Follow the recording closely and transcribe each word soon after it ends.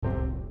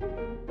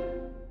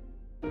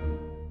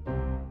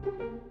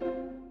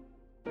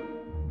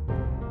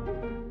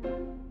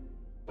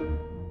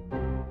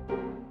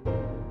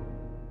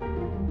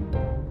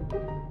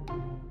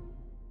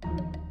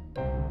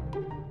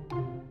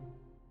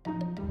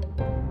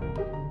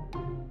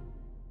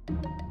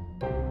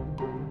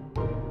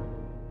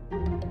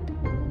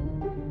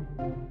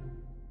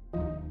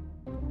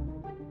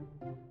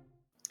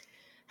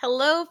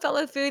Hello,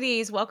 fellow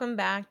foodies. Welcome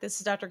back. This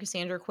is Dr.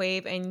 Cassandra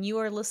Quave, and you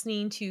are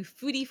listening to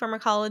Foodie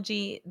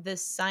Pharmacology, the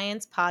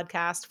science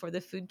podcast for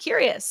the food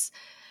curious.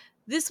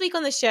 This week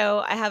on the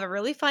show, I have a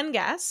really fun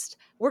guest.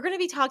 We're going to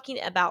be talking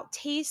about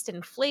taste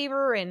and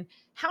flavor and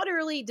how to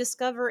really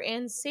discover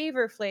and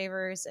savor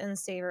flavors and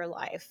savor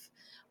life.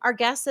 Our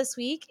guest this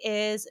week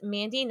is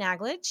Mandy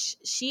Naglich.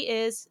 She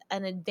is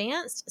an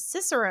advanced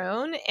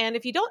Cicerone. And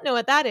if you don't know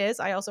what that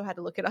is, I also had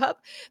to look it up.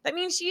 That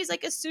means she's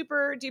like a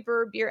super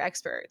duper beer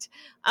expert.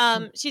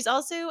 She's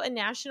also a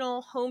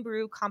national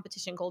homebrew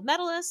competition gold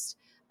medalist,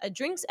 a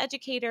drinks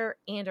educator,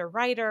 and a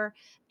writer.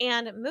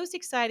 And most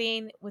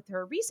exciting with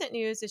her recent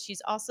news is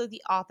she's also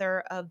the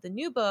author of the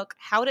new book,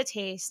 How to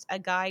Taste, A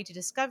Guide to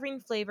Discovering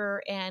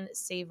Flavor and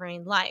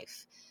Savoring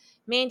Life.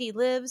 Mandy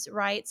lives,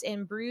 writes,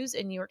 and brews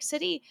in New York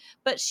City,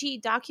 but she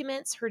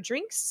documents her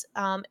drinks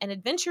and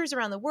adventures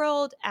around the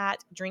world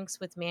at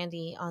Drinks with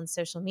Mandy on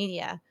social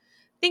media.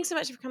 Thanks so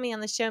much for coming on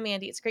the show,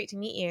 Mandy. It's great to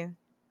meet you.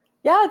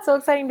 Yeah, it's so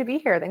exciting to be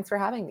here. Thanks for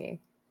having me.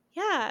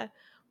 Yeah.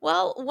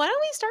 Well, why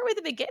don't we start with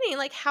the beginning?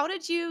 Like, how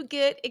did you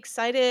get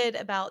excited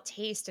about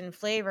taste and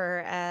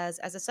flavor as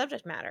a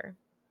subject matter?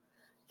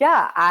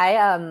 Yeah,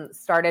 I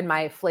started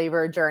my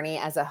flavor journey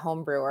as a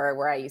home brewer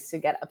where I used to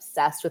get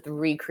obsessed with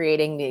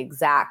recreating the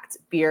exact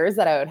beers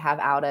that I would have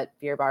out at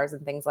beer bars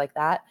and things like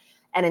that.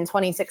 And in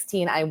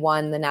 2016, I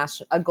won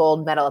a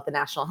gold medal at the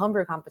National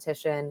Homebrew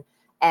Competition.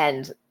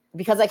 And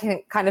because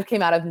kind of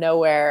came out of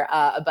nowhere,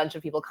 a bunch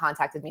of people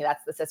contacted me.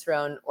 That's the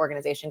Cicerone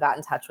organization got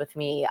in touch with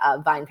me.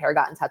 VinePair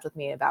got in touch with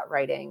me about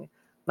writing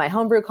my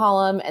homebrew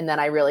column. And then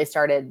I really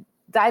started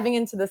diving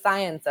into the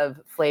science of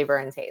flavor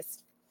and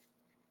taste.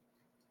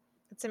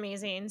 It's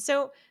amazing.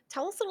 So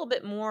tell us a little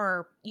bit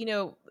more.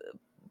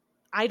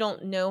 I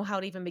don't know how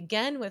to even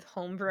begin with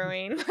home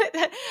brewing.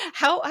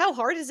 How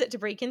hard is it to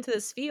break into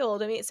this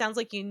field? I mean, it sounds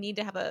like you need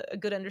to have a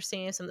good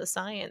understanding of some of the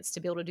science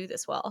to be able to do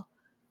this well.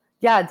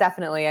 Yeah,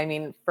 definitely. I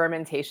mean,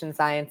 fermentation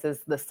science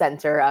is the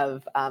center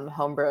of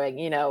home brewing.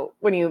 You know,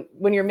 when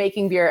you're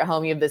making beer at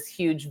home, you have this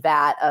huge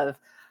vat of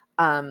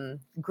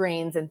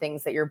grains and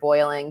things that you're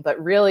boiling,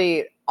 but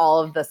really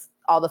all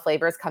the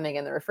flavors coming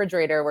in the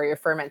refrigerator where you're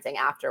fermenting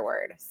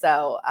afterward.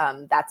 So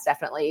that's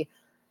definitely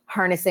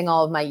harnessing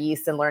all of my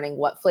yeast and learning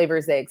what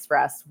flavors they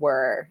express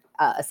were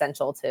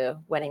essential to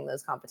winning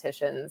those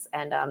competitions.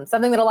 And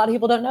something that a lot of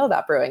people don't know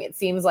about brewing. It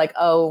seems like,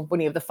 oh, when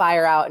you have the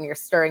fire out and you're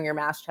stirring your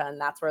mash tun,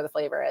 that's where the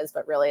flavor is.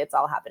 But really, it's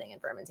all happening in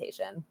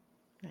fermentation.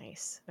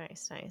 Nice,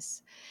 nice,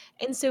 nice.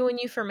 And so when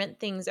you ferment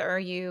things,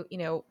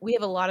 we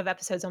have a lot of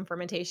episodes on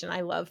fermentation.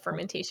 I love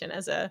fermentation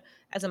as a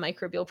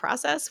microbial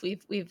process.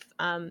 We've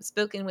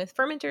spoken with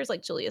fermenters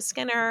like Julia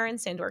Skinner and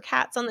Sandor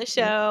Katz on the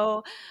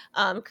show.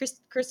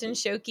 Kristen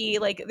Shoki,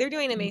 like they're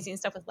doing amazing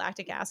stuff with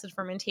lactic acid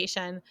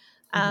fermentation.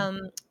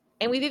 Um,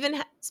 and we've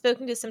even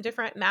spoken to some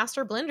different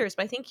master blenders,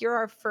 but I think you're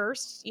our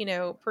first,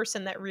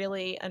 person that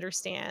really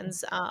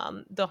understands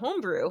the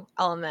homebrew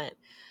element.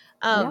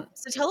 Yeah.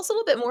 So tell us a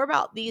little bit more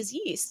about these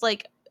yeasts.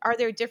 Like, are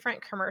there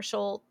different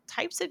commercial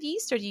types of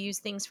yeast, or do you use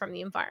things from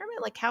the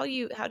environment? Like, how do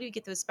you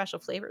get those special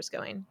flavors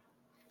going?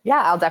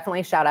 Yeah, I'll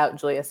definitely shout out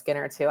Julia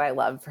Skinner too. I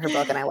love her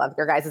book and I love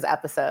your guys'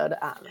 episode.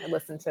 I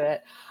listened to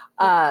it.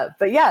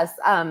 But yes,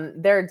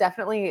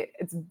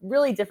 it's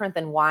really different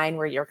than wine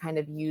where you're kind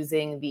of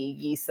using the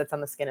yeast that's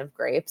on the skin of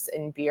grapes.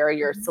 In beer,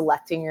 you're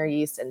selecting your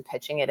yeast and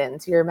pitching it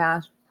into your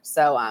mash.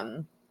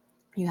 So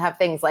you have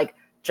things like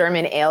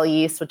German ale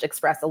yeast, which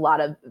express a lot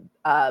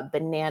of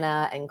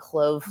banana and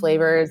clove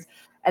flavors.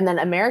 And then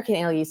American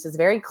ale yeast is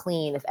very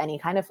clean, if any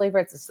kind of flavor.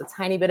 It's just a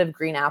tiny bit of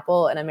green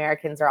apple. And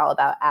Americans are all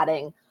about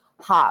adding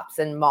hops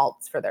and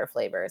malts for their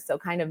flavors. So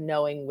kind of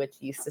knowing which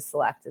yeast to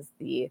select is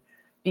the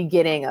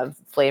beginning of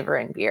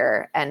flavoring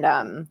beer.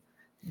 And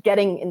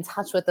getting in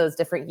touch with those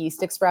different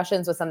yeast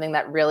expressions was something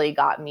that really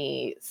got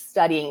me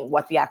studying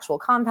what the actual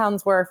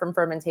compounds were from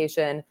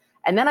fermentation.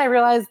 And then I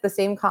realized the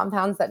same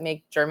compounds that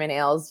make German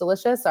ales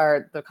delicious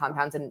are the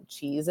compounds in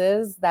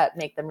cheeses that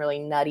make them really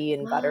nutty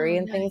and buttery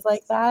and things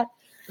like that.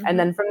 And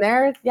then from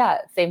there, yeah,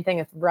 same thing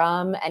with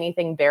rum.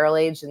 Anything barrel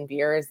aged in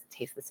beers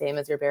tastes the same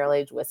as your barrel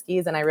aged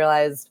whiskeys. And I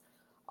realized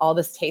all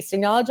this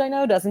tasting knowledge I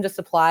know doesn't just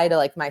apply to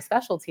like my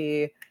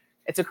specialty.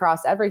 It's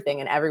across everything,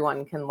 and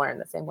everyone can learn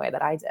the same way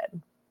that I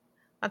did.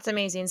 That's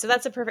amazing. So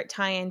that's a perfect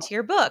tie-in to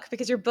your book,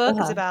 because your book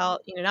is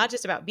about, not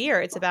just about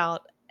beer, it's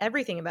about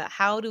everything, about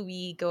how do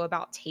we go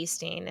about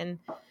tasting. And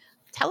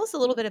tell us a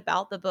little bit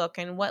about the book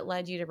and what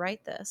led you to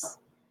write this.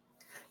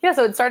 Yeah,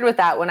 so it started with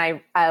that when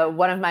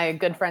one of my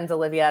good friends,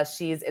 Olivia,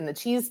 she's in the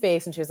cheese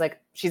space, and she was like,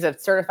 she's a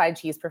certified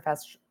cheese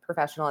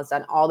professional, has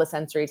done all the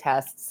sensory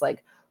tests,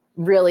 like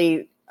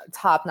really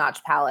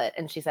top-notch palate.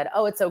 And she said,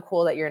 oh, it's so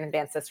cool that you're an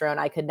advanced Cicerone.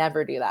 I could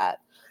never do that.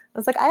 I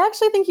was like, I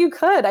actually think you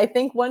could. I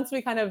think once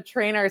we kind of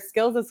train our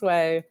skills this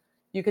way,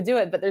 you could do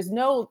it. But there's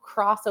no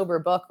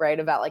crossover book, right,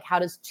 about like how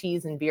does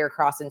cheese and beer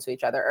cross into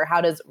each other, or how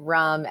does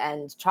rum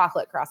and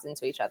chocolate cross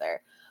into each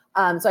other.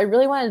 So I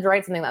really wanted to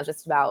write something that was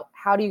just about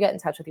how do you get in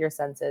touch with your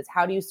senses?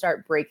 How do you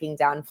start breaking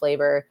down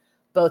flavor,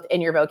 both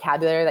in your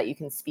vocabulary that you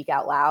can speak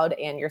out loud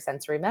and your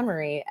sensory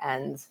memory?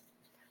 And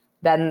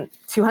then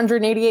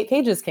 288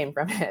 pages came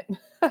from it.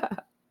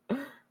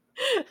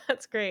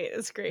 That's great.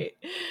 That's great.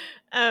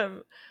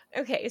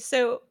 Okay,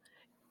 so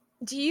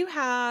do you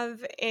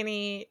have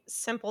any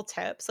simple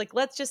tips? Like,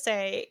 let's just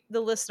say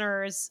the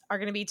listeners are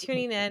going to be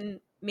tuning in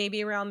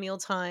maybe around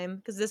mealtime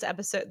because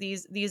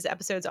these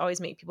episodes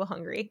always make people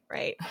hungry,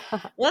 right?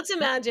 Let's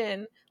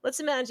imagine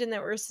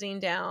that we're sitting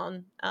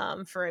down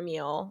for a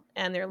meal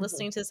and they're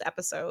listening to this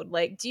episode.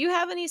 Like, do you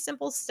have any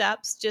simple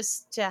steps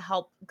just to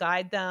help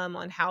guide them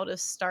on how to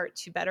start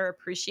to better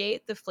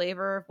appreciate the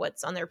flavor of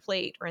what's on their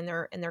plate or in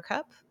their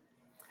cup?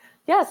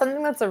 Yeah,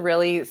 something that's a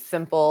really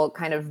simple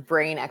kind of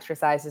brain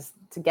exercise is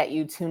to get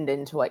you tuned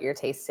into what you're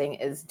tasting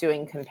is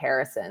doing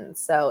comparisons.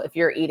 So if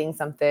you're eating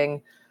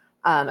something,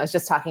 I was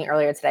just talking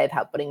earlier today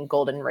about putting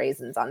golden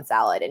raisins on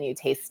salad and you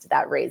taste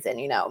that raisin,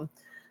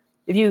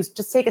 if you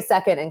just take a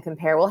second and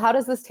compare, well, how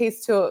does this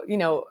taste to,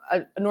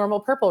 a normal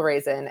purple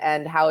raisin,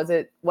 and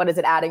what is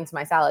it adding to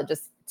my salad?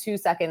 Just 2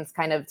 seconds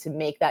kind of to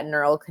make that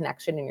neural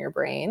connection in your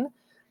brain.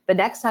 The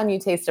next time you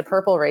taste a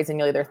purple raisin,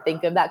 you'll either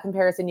think of that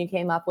comparison you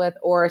came up with,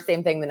 or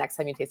same thing the next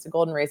time you taste a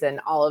golden raisin.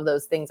 All of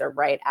those things are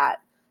right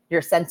at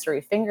your sensory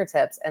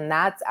fingertips. And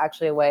that's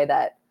actually a way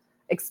that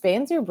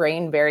expands your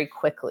brain very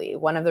quickly.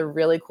 One of the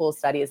really cool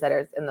studies that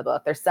is in the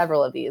book, there's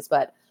several of these,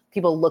 but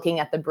people looking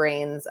at the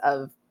brains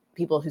of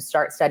people who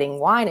start studying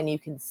wine, and you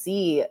can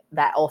see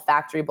that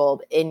olfactory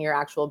bulb in your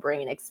actual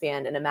brain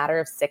expand in a matter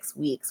of 6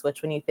 weeks,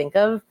 which when you think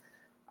of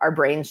our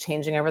brains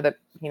changing over the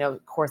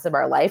course of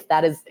our life,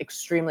 that is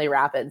extremely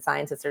rapid.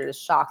 Scientists are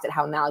just shocked at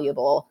how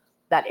malleable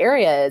that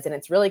area is, and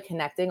it's really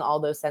connecting all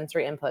those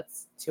sensory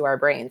inputs to our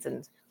brains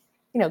and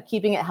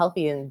keeping it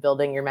healthy and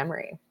building your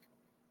memory.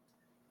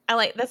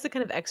 That's the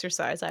kind of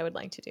exercise I would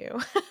like to do.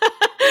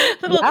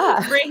 Little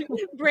Yeah.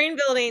 brain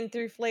building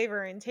through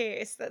flavor and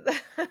taste.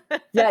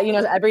 Yeah,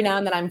 every now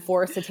and then I'm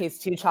forced to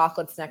taste two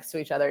chocolates next to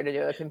each other to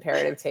do a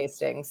comparative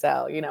tasting.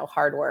 So,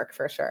 hard work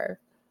for sure.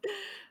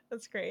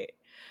 That's great.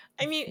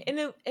 I mean,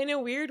 in a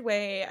weird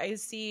way, I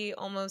see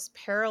almost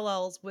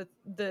parallels with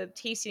the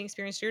tasting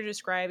experience you're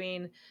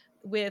describing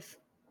with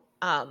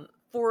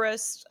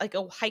forest, like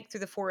a hike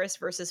through the forest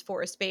versus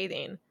forest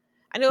bathing.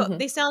 I know Mhm,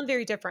 they sound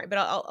very different, but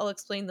I'll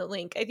explain the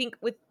link. I think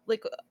with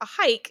like a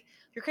hike,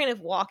 you're kind of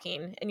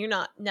walking and you're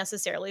not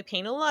necessarily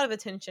paying a lot of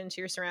attention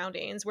to your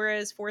surroundings,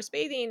 whereas forest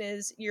bathing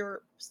is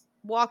you're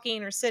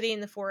walking or sitting in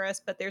the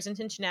forest, but there's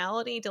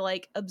intentionality to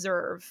like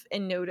observe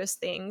and notice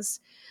things.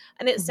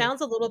 And it mhm,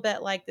 sounds a little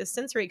bit like the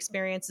sensory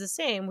experience is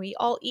the same. We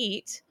all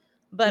eat,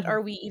 but mhm.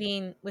 are we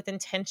eating with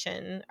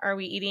intention? Are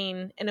we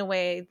eating in a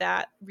way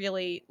that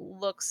really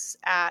looks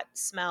at,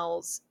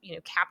 smells,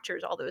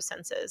 captures all those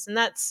senses? And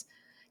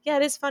yeah,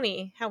 it is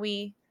funny how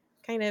we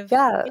kind of,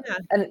 Yeah. yeah.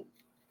 And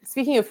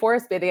speaking of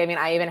forest bathing, I mean,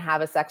 I even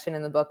have a section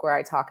in the book where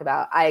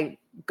I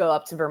go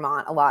up to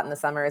Vermont a lot in the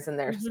summers, and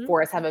their Mhm.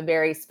 forests have a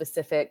very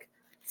specific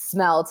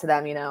smell to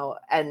them,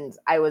 and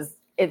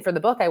for the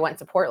book, I went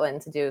to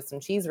Portland to do some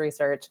cheese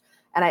research,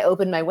 and I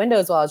opened my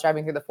windows while I was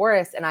driving through the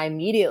forest, and I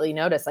immediately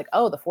noticed like,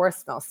 oh, the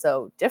forest smells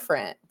so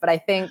different. But I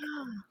think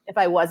if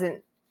I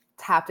wasn't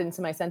tapped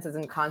into my senses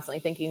and constantly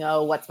thinking,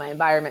 oh, what's my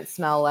environment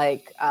smell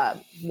like?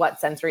 What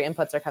sensory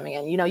inputs are coming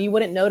in? You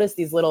wouldn't notice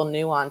these little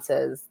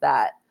nuances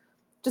that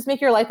just make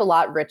your life a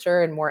lot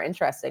richer and more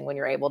interesting when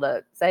you're able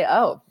to say,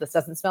 oh, this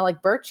doesn't smell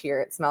like birch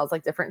here. It smells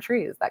like different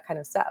trees, that kind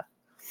of stuff.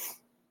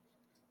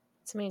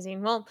 It's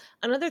amazing. Well,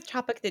 another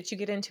topic that you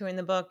get into in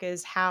the book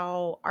is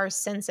how our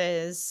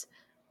senses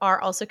are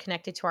also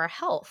connected to our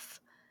health.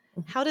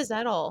 How does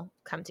that all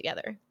come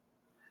together?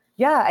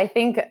 Yeah, I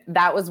think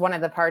that was one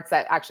of the parts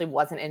that actually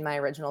wasn't in my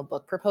original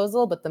book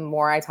proposal. But the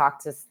more I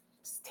talk to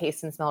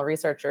taste and smell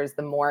researchers,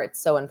 the more it's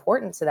so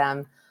important to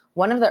them.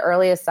 One of the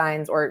earliest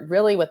signs, or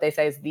really what they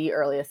say is the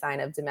earliest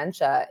sign of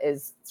dementia,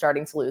 is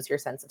starting to lose your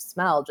sense of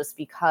smell, just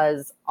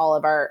because all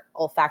of our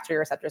olfactory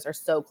receptors are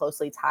so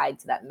closely tied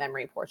to that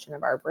memory portion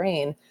of our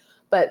brain.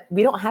 But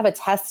we don't have a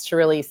test to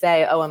really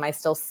say, oh, am I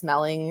still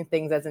smelling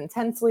things as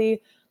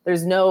intensely?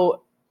 There's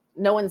no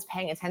one's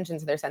paying attention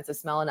to their sense of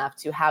smell enough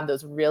to have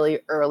those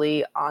really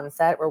early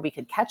onset where we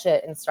could catch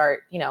it and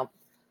start,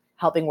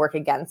 helping work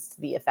against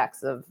the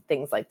effects of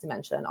things like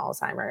dementia and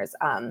Alzheimer's.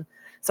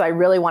 So I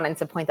really wanted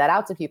to point that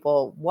out to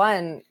people.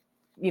 One,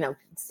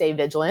 stay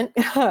vigilant,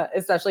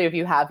 especially if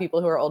you have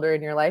people who are older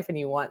in your life and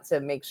you want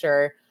to make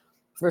sure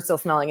we're still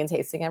smelling and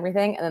tasting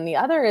everything. And then the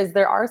other is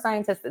there are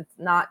scientists, it's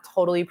not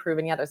totally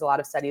proven yet. There's a lot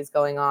of studies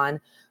going on,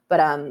 but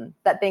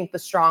that think the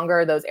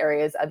stronger those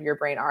areas of your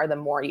brain are, the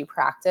more you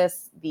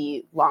practice,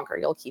 the longer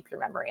you'll keep your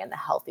memory and the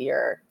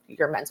healthier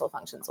your mental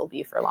functions will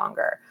be for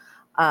longer.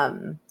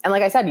 And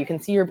like I said, you can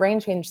see your brain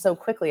change so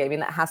quickly. I mean,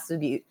 that has to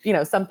be,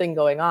 something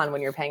going on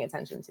when you're paying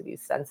attention to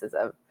these senses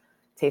of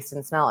taste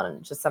and smell,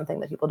 and just something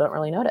that people don't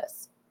really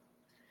notice.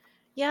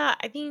 Yeah,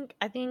 I think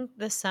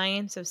the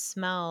science of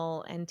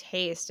smell and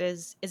taste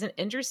is an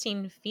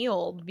interesting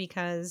field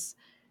because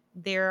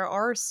there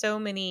are so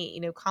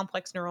many,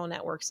 complex neural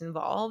networks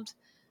involved,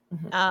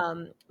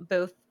 Mhm.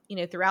 both,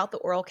 throughout the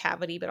oral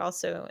cavity, but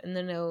also in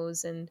the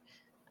nose. And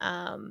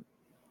um,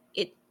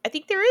 it I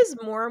think there is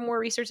more and more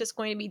research that's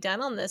going to be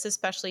done on this,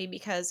 especially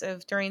because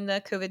of during the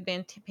COVID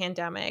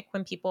pandemic,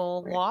 when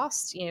people Right.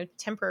 lost,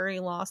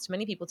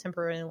 many people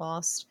temporarily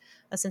lost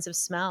a sense of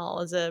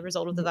smell as a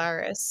result of the Mhm.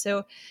 virus.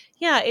 So,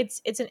 yeah,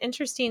 it's an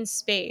interesting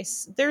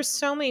space. There's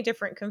so many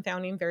different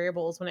confounding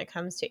variables when it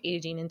comes to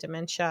aging and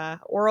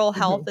dementia. Oral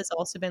health Mhm. has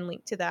also been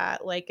linked to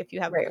that. Like if you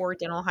have Right. poor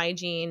dental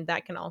hygiene,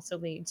 that can also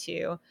lead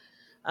to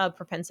a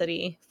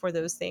propensity for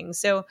those things.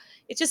 So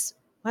it's just,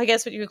 I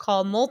guess, what you would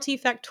call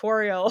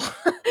multifactorial,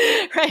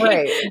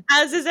 right? Right.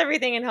 As is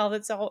everything in health.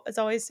 It's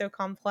always so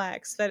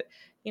complex. But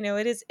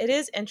it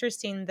is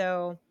interesting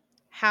though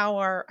how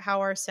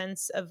our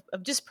sense of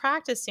just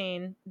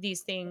practicing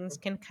these things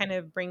can kind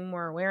of bring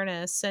more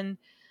awareness. And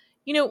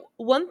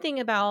one thing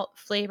about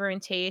flavor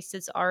and taste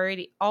that's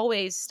already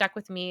always stuck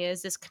with me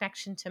is this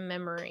connection to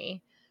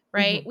memory,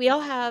 right? Mhm. We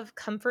all have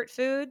comfort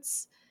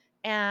foods.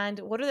 And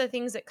what are the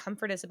things that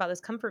comfort us about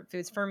those comfort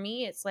foods? For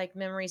me, it's like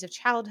memories of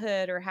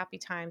childhood or happy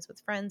times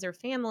with friends or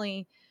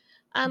family.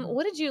 Mhm.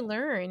 What did you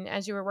learn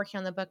as you were working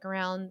on the book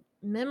around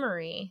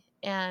memory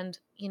and,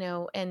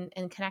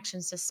 and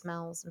connections to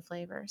smells and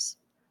flavors?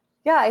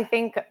 Yeah, I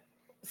think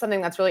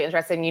something that's really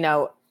interesting,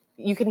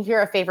 you can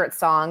hear a favorite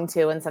song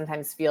too and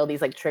sometimes feel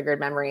these like triggered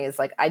memories.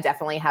 Like I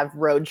definitely have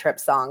road trip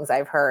songs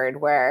I've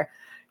heard where,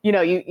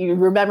 you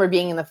remember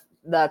being in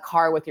the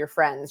car with your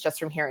friends just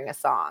from hearing a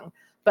song.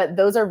 But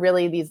those are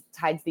really these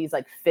tied to these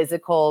like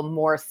physical,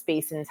 more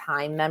space and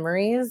time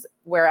memories,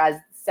 whereas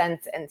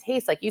sense and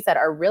taste, like you said,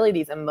 are really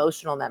these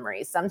emotional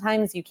memories.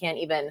 Sometimes you can't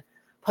even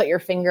put your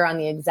finger on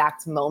the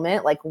exact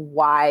moment. Like,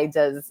 why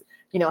does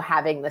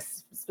having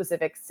this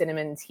specific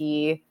cinnamon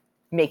tea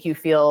make you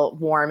feel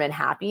warm and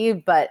happy?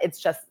 But it's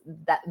just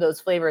that those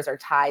flavors are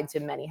tied to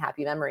many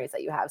happy memories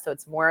that you have. So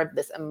it's more of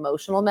this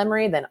emotional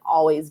memory than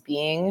always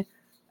being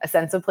a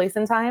sense of place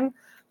and time.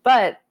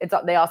 But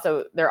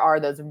there are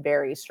those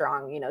very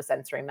strong,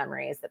 sensory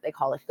memories that they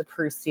call like the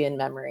Proustian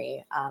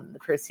memory, the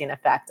Proustian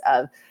effect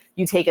of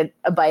you take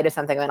a bite of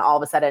something and then all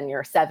of a sudden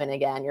you're 7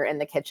 again, you're in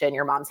the kitchen,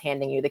 your mom's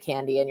handing you the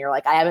candy and you're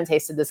like, I haven't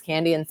tasted this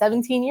candy in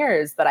 17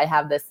 years, but I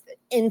have this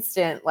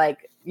instant,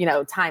 like,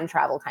 time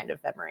travel kind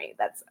of memory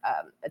that's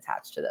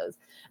attached to those.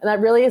 And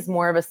that really is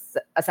more of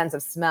a sense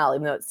of smell,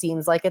 even though it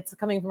seems like it's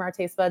coming from our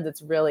taste buds.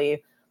 It's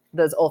really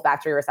those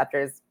olfactory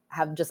receptors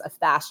have just a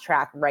fast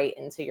track right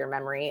into your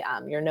memory.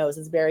 Your nose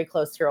is very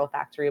close to your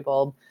olfactory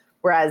bulb,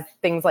 whereas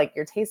things like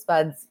your taste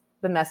buds,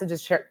 the message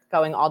is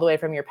going all the way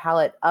from your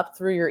palate up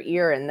through your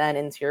ear and then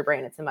into your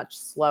brain. It's a much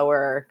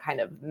slower kind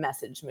of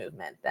message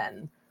movement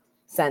than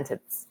scent.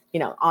 It's,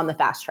 on the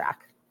fast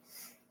track.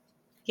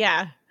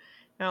 Yeah.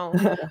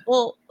 No.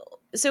 Well,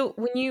 so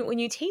when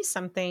you taste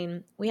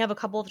something, we have a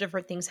couple of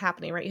different things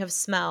happening, right? You have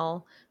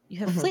smell, you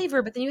have Mhm.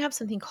 flavor, but then you have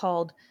something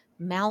called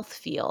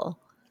mouthfeel.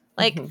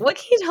 Like, Mhm. what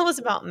can you tell us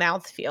about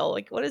mouthfeel?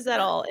 Like, what does that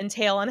all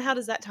entail, and how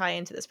does that tie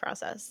into this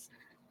process?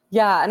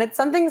 Yeah, and it's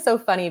something so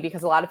funny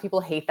because a lot of people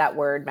hate that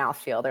word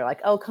mouthfeel. They're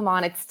like, "Oh, come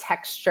on, it's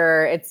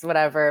texture, it's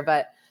whatever."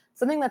 But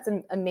something that's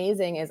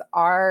amazing is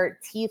our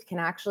teeth can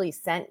actually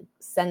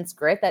sense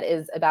grit that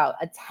is about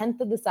a tenth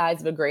of the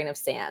size of a grain of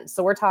sand.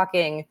 So we're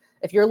talking,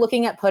 if you're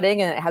looking at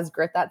pudding and it has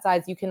grit that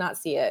size, you cannot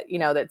see it.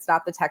 That's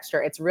not the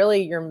texture. It's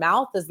really your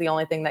mouth is the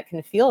only thing that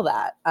can feel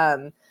that.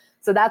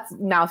 So that's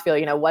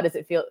mouthfeel. What does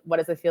it feel? What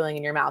is the feeling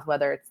in your mouth?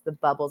 Whether it's the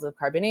bubbles of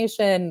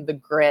carbonation, the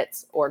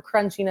grit or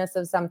crunchiness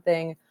of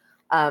something,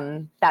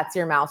 that's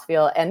your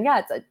mouthfeel. And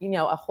yeah, it's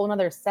a whole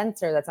nother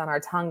sensor that's on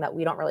our tongue that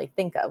we don't really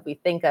think of. We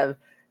think of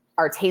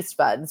our taste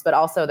buds, but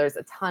also there's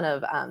a ton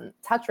of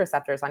touch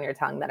receptors on your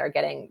tongue that are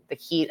getting the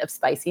heat of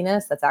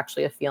spiciness. That's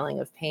actually a feeling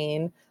of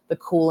pain. The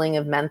cooling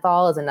of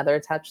menthol is another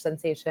touch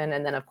sensation.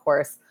 And then of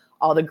course,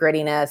 all the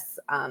grittiness,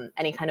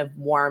 any kind of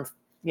warmth,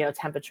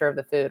 temperature of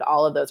the food,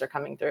 all of those are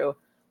coming through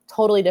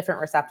totally different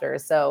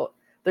receptors. So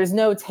there's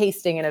no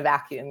tasting in a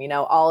vacuum.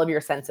 All of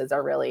your senses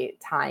are really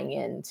tying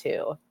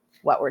into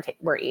what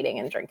we're eating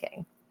and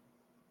drinking.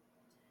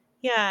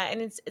 Yeah,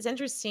 and it's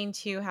interesting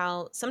too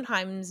how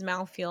sometimes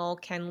mouthfeel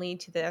can lead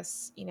to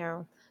this,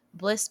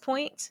 bliss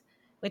point,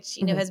 which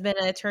Mhm. has been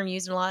a term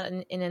used a lot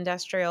in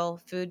industrial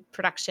food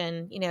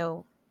production.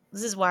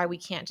 This is why we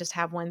can't just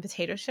have one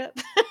potato chip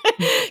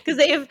because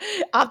they have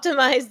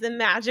optimized the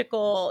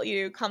magical,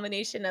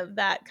 combination of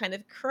that kind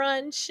of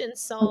crunch and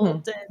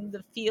Mhm. salt and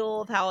the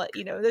feel of how it,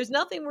 there's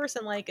nothing worse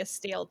than like a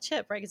stale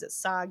chip, right? Because it's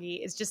soggy.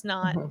 It's just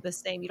not Mhm. the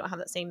same. You don't have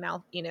that same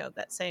mouth,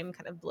 that same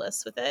kind of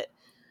bliss with it.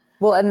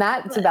 Well, and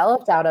that But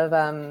developed out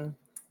of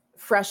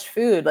fresh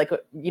food. Like,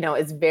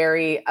 is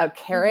very a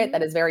carrot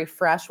that mhm. is very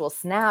fresh will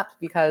snap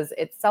because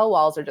its cell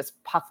walls are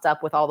just puffed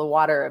up with all the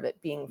water of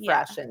it being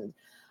Yeah. fresh. And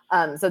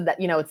so that,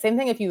 same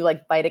thing if you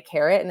like bite a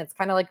carrot and it's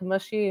kind of like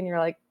mushy and you're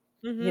like,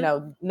 Mhm.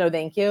 no,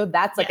 thank you.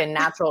 That's like Yeah. a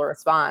natural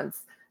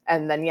response.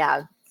 And then,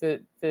 yeah,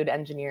 food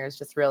engineers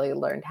just really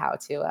learned how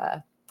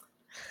to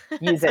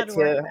use That's how it to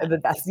work to that. the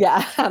best. Yeah,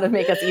 how to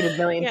make us eat a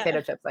million Yeah.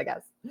 potato chips, I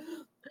guess.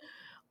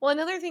 Well,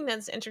 another thing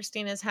that's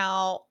interesting is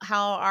how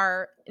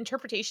our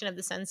interpretation of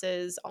the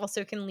senses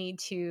also can lead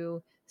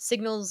to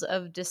signals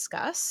of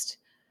disgust,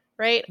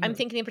 right? I'm Mhm.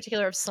 thinking in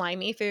particular of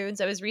slimy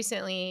foods. I was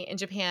recently in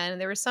Japan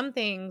and there were some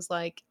things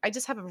like I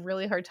just have a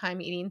really hard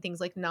time eating things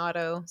like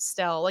natto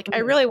still. Like I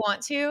Mhm. really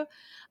want to.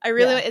 I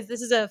really Yeah.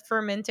 this is a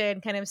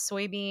fermented kind of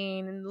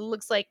soybean and it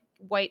looks like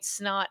white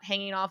snot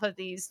hanging off of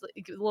these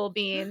little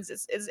beans.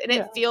 And it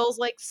Yeah. feels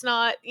like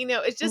snot.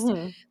 It's just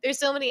Mhm. there's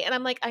so many and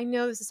I'm like, I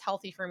know this is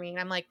healthy for me. And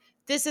I'm like,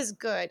 this is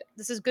good.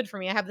 This is good for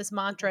me. I have this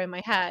mantra in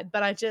my head,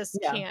 but I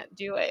just Yeah. can't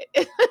do it.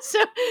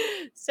 so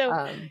so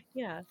Um,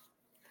 yeah.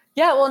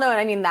 yeah, well, no, and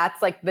I mean,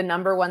 that's like the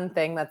number one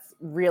thing that's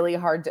really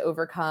hard to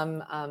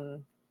overcome,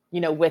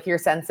 with your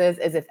senses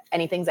is if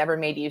anything's ever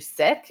made you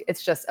sick,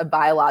 it's just a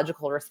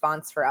biological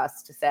response for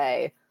us to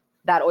say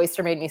that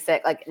oyster made me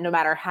sick. Like no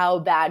matter how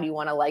bad you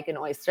want to like an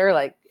oyster,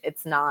 like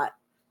it's not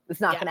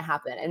Yeah. going to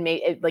happen.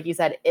 And like you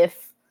said,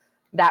 if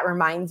that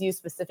reminds you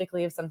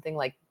specifically of something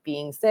like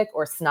being sick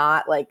or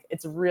snot, like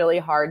it's really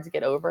hard to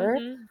get over.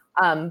 Mhm.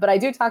 But I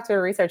do talk to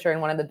a researcher,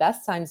 and one of the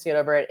best times to get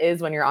over it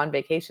is when you're on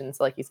vacation.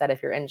 So like you said,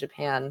 if you're in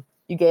Japan,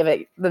 you gave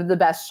it the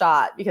best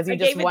shot because I you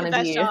just gave it want the to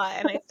best be, shot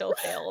and I still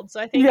failed. So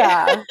I think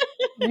yeah,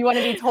 you want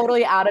to be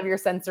totally out of your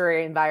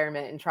sensory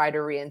environment and try to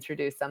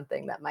reintroduce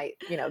something that might,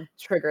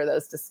 trigger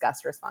those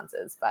disgust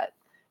responses. But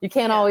you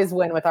can't yeah. always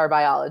win with our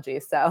biology.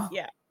 So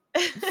Yeah.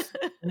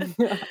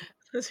 yeah.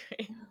 That's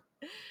right.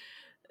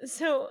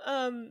 So,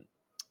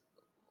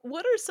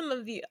 what are some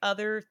of the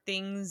other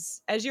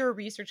things as you were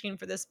researching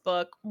for this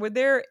book? Were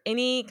there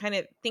any kind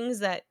of things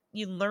that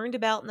you learned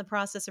about in the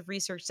process of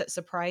research that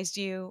surprised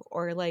you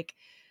or like,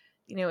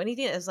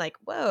 anything that was like,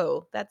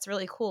 whoa, that's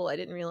really cool. I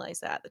didn't realize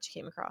that you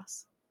came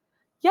across.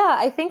 Yeah,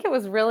 I think it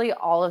was really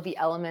all of the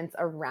elements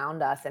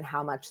around us and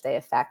how much they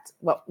affect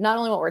not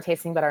only what we're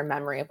tasting, but our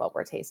memory of what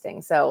we're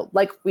tasting. So,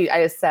 like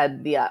I just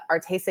said, our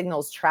taste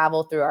signals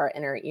travel through our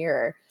inner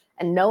ear,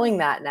 and knowing Mm.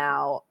 that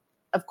now,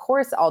 of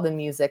course, all the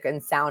music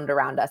and sound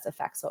around us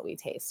affects what we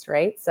taste,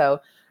 right? So,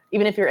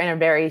 even if you're in a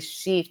very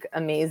chic,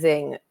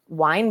 amazing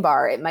wine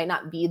bar, it might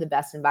not be the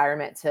best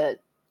environment to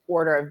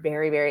order a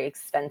very, very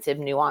expensive,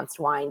 nuanced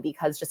wine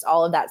because just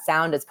all of that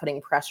sound is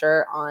putting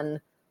pressure on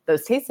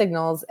those taste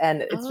signals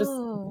and it's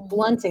just Oh,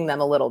 blunting them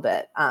a little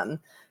bit.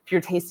 If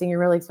you're tasting a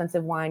really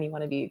expensive wine, you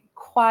want to be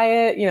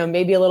quiet,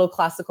 maybe a little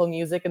classical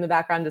music in the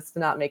background just to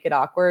not make it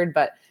awkward.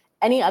 But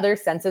any other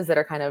senses that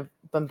are kind of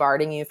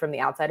bombarding you from the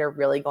outside are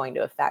really going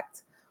to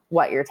affect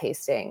what you're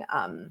tasting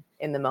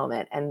in the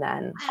moment. And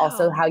then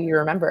also wow. how you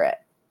remember it.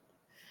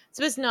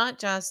 So it's not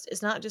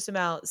just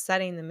about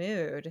setting the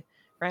mood,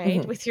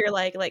 right? Mhm. With your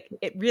like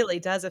it really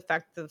does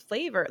affect the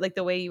flavor, like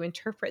the way you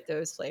interpret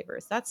those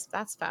flavors. That's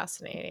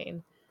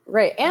fascinating.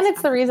 Right. And That's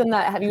it's the reason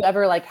that have fascinating. you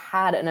ever like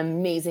had an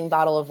amazing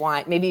bottle of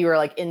wine? Maybe you were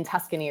like in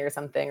Tuscany or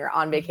something or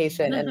on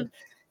vacation and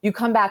you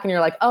come back and you're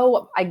like,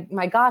 oh,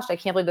 my gosh, I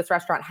can't believe this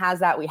restaurant has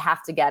that. We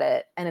have to get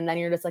it. And then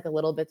you're just like a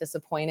little bit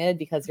disappointed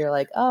because you're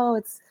like, oh,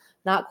 it's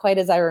not quite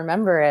as I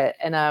remember it.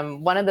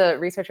 And one of the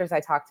researchers I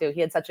talked to,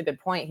 he had such a good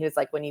point. He was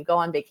like, when you go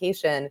on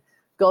vacation,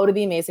 go to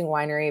the amazing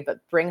winery, but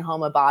bring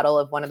home a bottle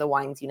of one of the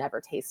wines you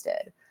never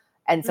tasted.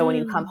 And so when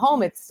you come Mm,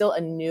 home, it's still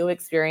a new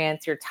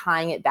experience. You're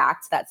tying it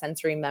back to that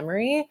sensory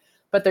memory,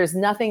 but there's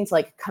nothing to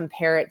like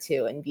compare it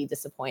to and be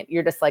disappointed.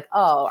 You're just like,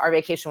 oh, our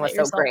vacation let was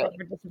so yourself great. up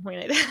for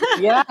disappointed.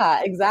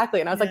 Yeah, exactly.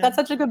 And I was like, Yeah. that's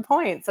such a good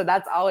point. So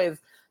that's always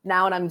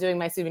now when I'm doing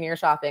my souvenir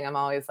shopping, I'm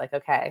always like,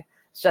 okay,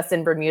 it's just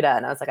in Bermuda.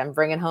 And I was like, I'm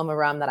bringing home a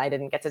rum that I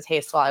didn't get to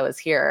taste while I was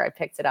here. I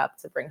picked it up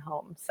to bring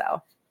home.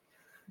 So,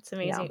 It's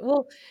you know, amazing.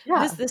 Well,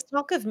 this yeah. this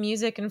talk of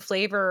music and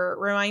flavor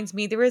reminds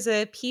me there was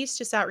a piece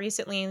just out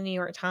recently in the New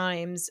York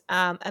Times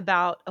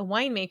about a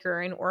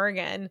winemaker in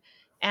Oregon,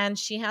 and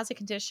she has a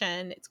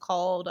condition. It's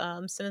called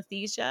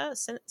synesthesia.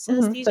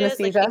 Synesthesia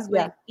is like Synesthesia. basically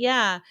Yeah.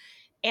 yeah,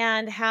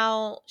 and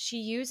how she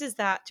uses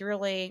that to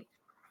really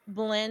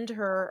blend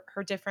her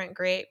different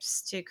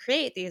grapes to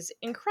create these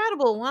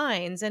incredible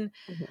wines. And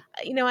Mhm.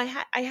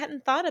 I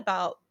hadn't thought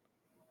about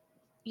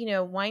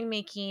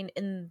winemaking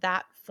in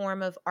that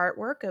form of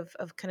artwork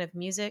of kind of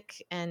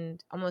music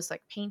and almost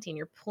like painting.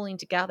 You're pulling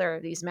together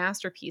these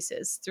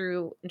masterpieces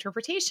through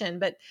interpretation.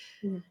 But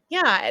Mhm.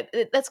 yeah,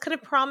 that's kind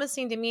of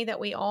promising to me that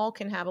we all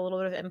can have a little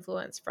bit of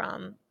influence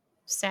from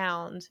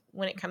sound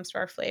when it comes to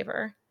our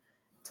flavor.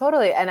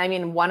 Totally. And I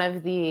mean, one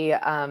of the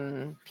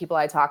people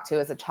I talked to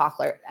is a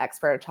chocolate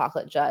expert, a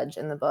chocolate judge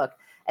in the book.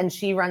 And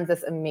she runs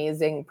this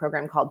amazing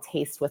program called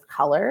Taste with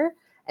Color.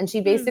 And she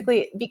Hmm.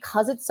 basically,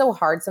 because it's so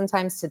hard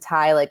sometimes to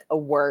tie like a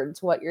word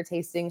to what you're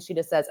tasting, she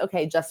just says,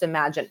 okay, just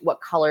imagine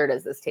what color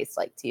does this taste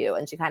like to you?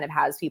 And she kind of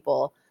has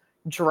people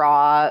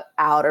draw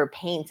out or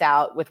paint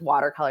out with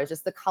watercolors,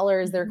 just the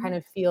colors they're kind Mhm.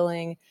 of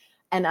feeling.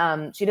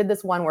 And she did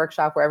this one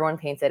workshop where everyone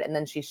painted, and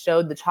then she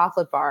showed the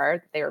chocolate bar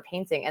that they were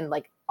painting, and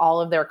like all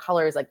of their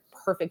colors like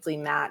perfectly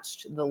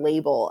matched the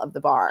label of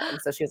the bar.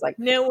 And so she was like,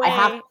 No I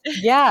have, way.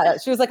 yeah,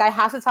 she was like, I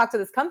have to talk to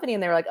this company.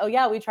 And they were like, oh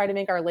yeah, we try to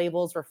make our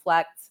labels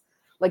reflect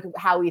like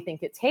how we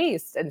think it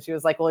tastes. And she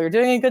was like, well, you're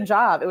doing a good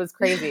job. It was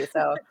crazy.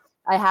 So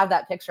I have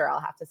that picture. I'll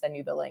have to send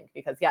you the link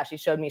because yeah, she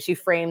showed me, she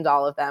framed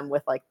all of them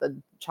with like the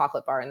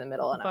chocolate bar in the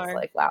middle. And I was Bar.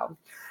 like, wow.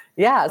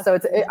 Yeah, That's so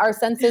cool. our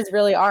senses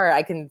really are.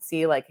 I can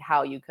see like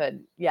how you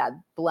could, yeah,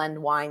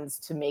 blend wines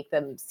to make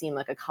them seem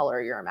like a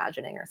color you're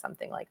imagining or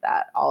something like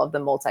that. All of the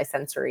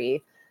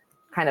multisensory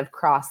kind of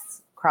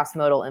cross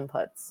modal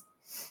inputs.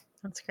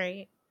 That's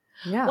great.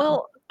 Yeah.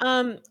 Well,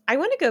 I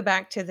want to go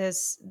back to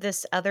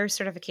this other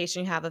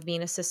certification you have of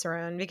being a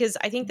cicerone because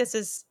I think this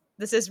is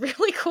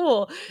really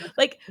cool.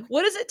 Like,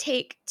 what does it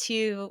take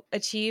to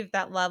achieve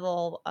that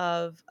level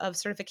of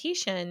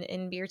certification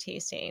in beer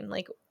tasting?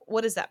 Like,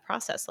 what is that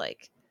process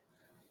like?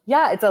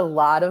 Yeah, it's a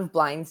lot of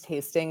blind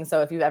tasting.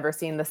 So if you've ever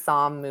seen the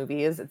Somm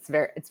movies, it's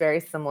very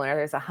similar.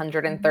 There's Mhm.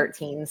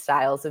 113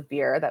 styles of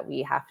beer that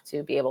we have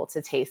to be able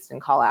to taste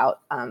and call out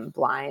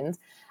blind.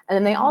 And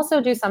then they Mhm.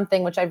 also do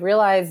something which I've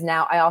realized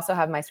now. I also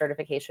have my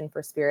certification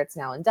for spirits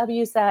now in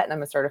WSET, and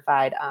I'm a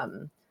certified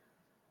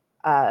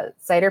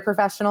cider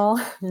professional.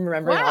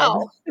 Remembering all of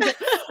Wow. them.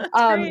 That's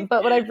great.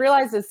 But what I've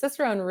realized is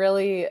Cicerone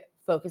really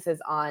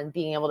focuses on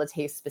being able to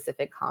taste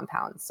specific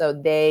compounds. So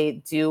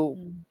they do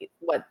Mm.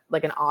 what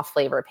like an off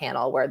flavor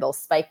panel where they'll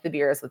spike the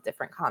beers with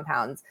different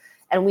compounds,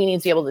 and we need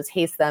to be able to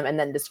taste them and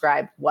then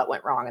describe what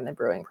went wrong in the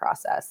brewing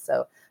process.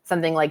 So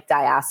something like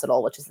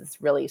diacetyl, which is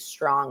this really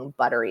strong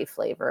buttery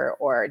flavor,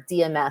 or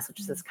DMS,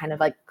 which is this kind of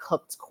like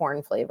cooked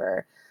corn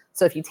flavor.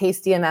 So if you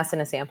taste DMS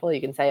in a sample,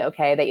 you can say,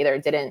 okay, they either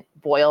didn't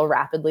boil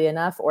rapidly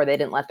enough or they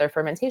didn't let their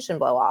fermentation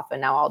blow off,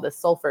 and now all this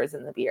sulfur is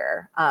in the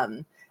beer.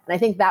 And I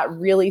think that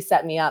really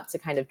set me up to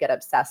kind of get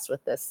obsessed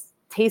with this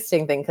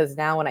tasting thing, because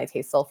now when I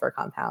taste sulfur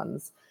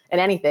compounds in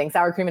anything,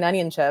 sour cream and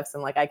onion chips,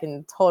 and like I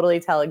can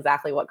totally tell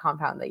exactly what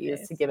compound they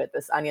use to Nice. give it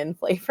this onion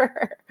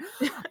flavor.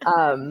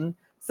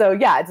 So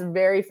yeah, it's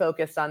very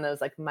focused on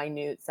those like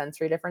minute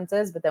sensory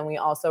differences, but then we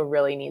also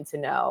really need to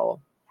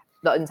know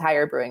the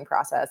entire brewing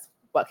process,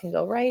 what can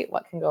go right,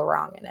 what can go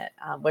wrong in it,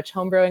 which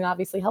homebrewing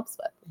obviously helps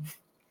with.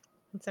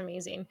 That's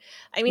amazing.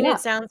 I mean, Yeah.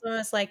 it sounds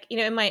almost like,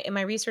 in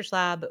my research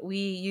lab, we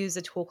use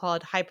a tool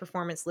called high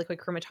performance liquid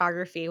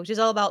chromatography, which is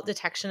all about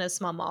detection of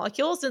small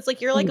molecules. It's like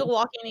you're like a Mhm.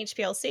 walking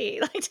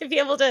HPLC, like to be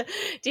able to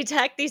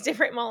detect these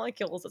different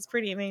molecules. It's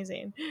pretty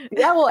amazing.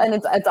 Yeah, well, and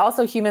it's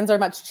also humans are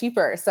much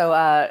cheaper. So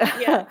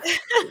Yeah.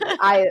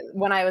 I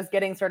when I was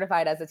getting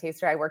certified as a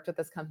taster, I worked with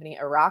this company,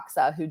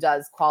 Araxa, who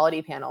does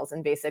quality panels,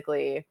 and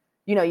basically,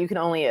 you can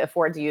only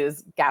afford to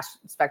use gas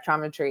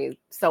spectrometry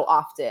so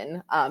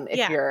often, if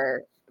Yeah.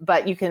 you're,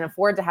 but you can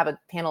afford to have a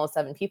panel of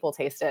 7 people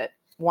taste it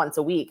once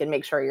a week and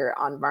make sure you're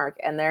on mark.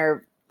 And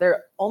they're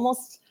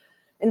almost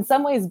in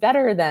some ways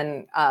better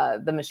than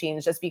the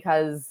machines, just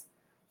because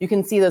you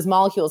can see those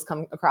molecules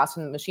come across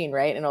from the machine,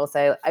 right? And it'll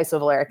say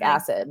isovaleric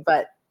Nice. acid,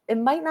 but it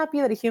might not be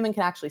that a human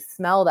can actually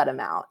smell that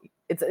amount.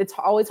 It's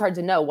always hard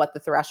to know what the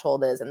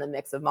threshold is in the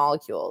mix of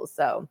molecules.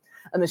 So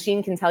a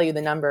machine can tell you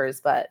the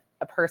numbers, but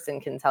a person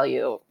can tell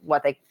you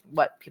what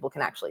people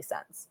can actually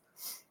sense.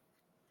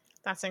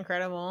 That's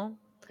incredible.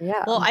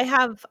 Yeah. Well, I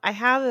have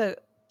a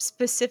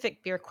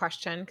specific beer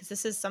question because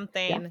this is Yeah.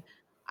 something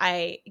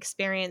I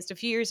experienced a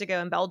few years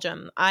ago in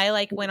Belgium. I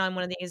like went on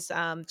one of these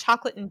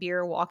chocolate and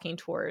beer walking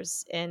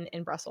tours in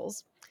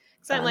Brussels.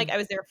 So I'm like, Fun. I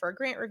was there for a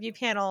grant review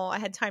panel. I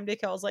had time to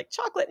kill. I was like,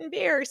 chocolate and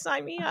beer,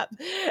 sign me up.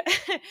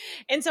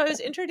 And so I was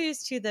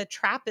introduced to the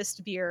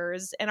Trappist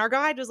beers, and our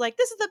guide was like,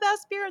 "This is the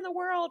best beer in the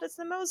world. It's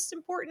the most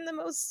important, the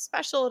most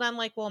special." And I'm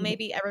like, "Well,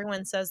 maybe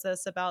everyone says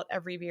this about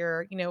every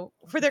beer,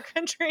 for their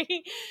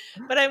country."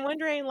 But I'm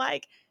wondering,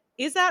 like,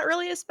 is that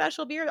really a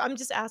special beer? I'm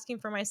just asking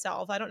for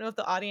myself. I don't know if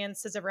the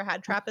audience has ever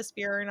had Trappist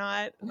beer or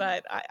not,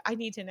 but I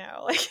need to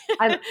know. Like,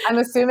 I'm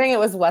assuming it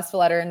was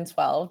Westfaletter and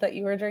 12 that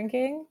you were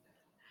drinking,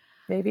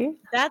 maybe.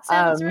 that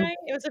sounds Um, right.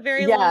 It was a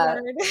very long yeah.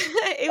 word.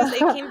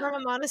 It came from a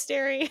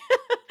monastery.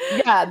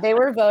 Yeah, they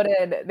were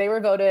voted,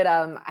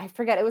 I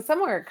forget, it was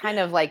somewhere kind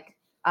of like,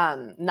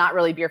 not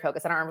really beer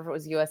focused. I don't remember if it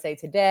was USA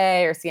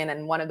Today or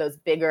CNN. One of those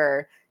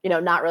bigger,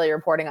 not really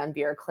reporting on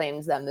beer,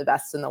 claims them the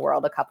best in the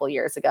world a couple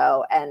years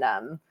ago.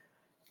 And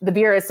the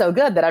beer is so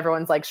good that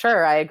everyone's like,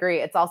 sure, I agree.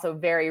 It's also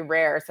very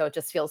rare, so it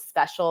just feels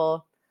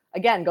special.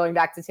 Again, going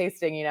back to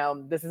tasting,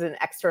 this is an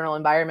external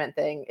environment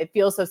thing. It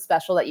feels so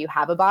special that you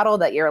have a bottle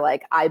that you're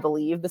like, I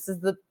believe this is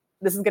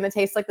going to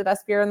taste like the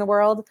best beer in the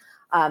world.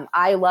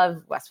 I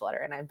love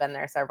Westfaletter, and I've been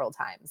there several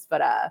times.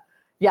 But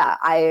yeah,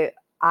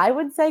 I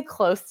would say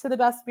close to the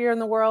best beer in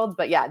the world.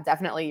 But yeah,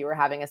 definitely you were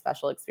having a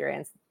special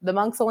experience. The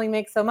monks only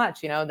make so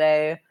much.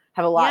 They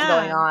have a lot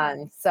going Yeah.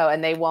 on. So,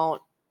 and they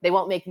won't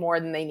make more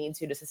than they need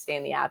to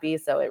sustain the abbey.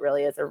 So it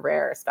really is a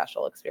rare,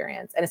 special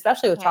experience, and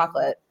especially with Okay.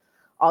 chocolate,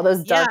 all those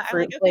Yeah, dark I'm like,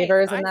 fruit "Okay,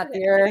 flavors so in I that did a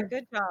beer.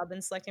 good job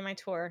in selecting my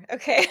tour."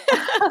 Okay.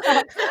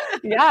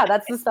 Yeah,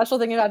 that's the special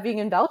thing about being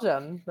in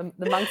Belgium.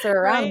 The monks are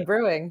around Right?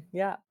 brewing.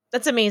 Yeah.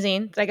 That's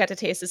amazing that I got to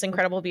taste this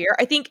incredible beer.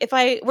 I think if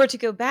I were to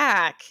go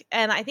back,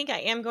 and I think I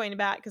am going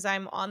back because 'cause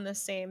I'm on the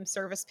same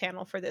service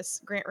panel for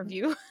this grant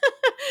review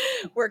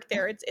work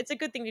there. It's a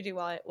good thing to do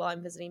while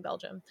I'm visiting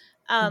Belgium.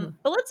 Mhm.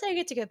 But let's say I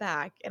get to go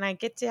back and I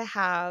get to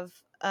have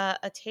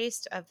a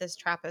taste of this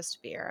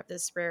Trappist beer, of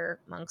this rare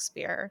monk's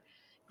beer.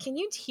 can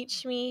you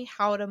teach me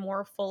how to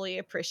more fully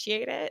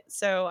appreciate it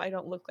so I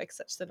don't look like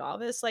such the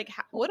novice? Like,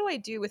 what do I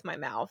do with my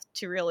mouth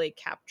to really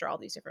capture all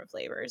these different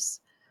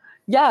flavors?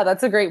 Yeah,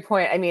 that's a great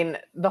point. I mean,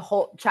 the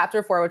whole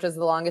chapter 4, which is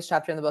the longest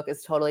chapter in the book,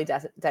 is totally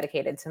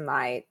dedicated to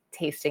my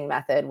tasting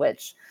method,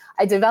 which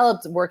I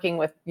developed working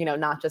with,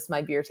 not just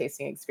my beer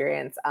tasting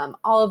experience,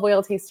 olive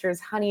oil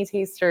tasters, honey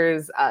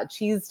tasters,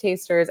 cheese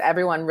tasters,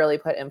 everyone really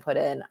put input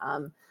in.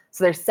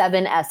 So there's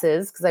 7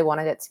 S's because I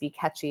wanted it to be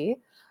catchy.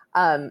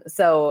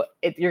 So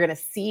if you're going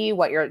to see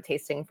what you're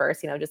tasting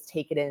first, just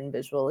take it in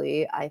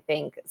visually. I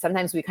think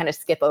sometimes we kind of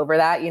skip over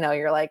that,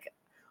 you're like,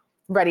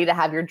 ready to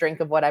have your drink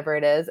of whatever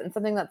it is. And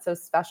something that's so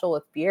special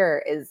with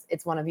beer is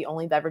it's one of the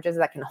only beverages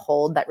that can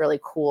hold that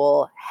really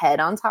cool head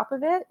on top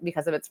of it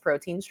because of its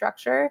protein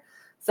structure.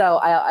 So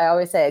I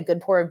always say a good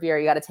pour of beer,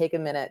 you got to take a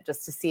minute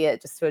just to see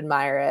it, just to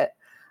admire it.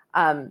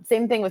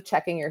 Same thing with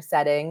checking your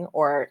setting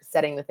or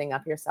setting the thing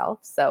up yourself.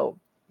 So,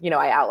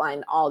 I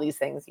outlined all these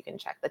things. You can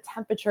check the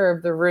temperature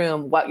of the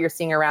room, what you're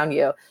seeing around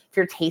you. If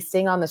you're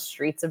tasting on the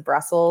streets of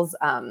Brussels,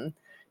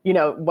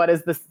 what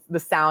is the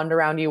sound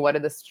around you? What do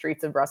the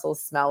streets of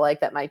Brussels smell like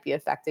that might be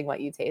affecting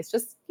what you taste?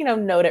 Just,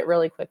 note it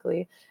really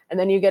quickly. And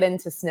then you get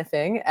into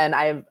sniffing. And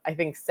I have, I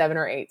think, 7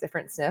 or 8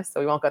 different sniffs. So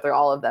we won't go through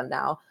all of them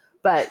now.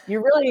 But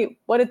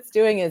what it's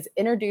doing is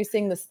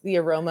introducing the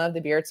aroma of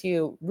the beer to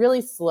you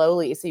really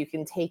slowly so you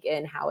can take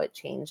in how it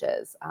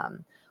changes.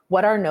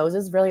 What our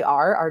noses really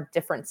are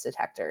difference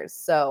detectors.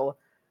 So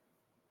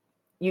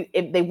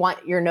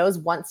your nose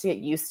wants to get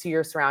used to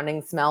your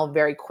surrounding smell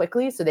very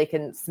quickly so they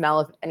can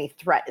smell if any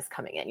threat is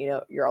coming in.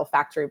 Your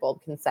olfactory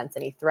bulb can sense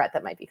any threat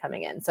that might be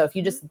coming in. So if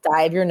you just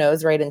dive your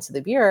nose right into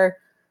the beer,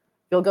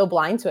 you'll go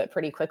blind to it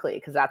pretty quickly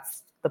because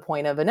that's the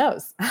point of a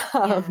nose.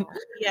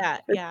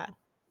 Yeah.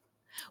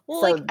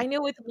 Well, like, So I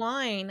know with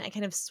wine, I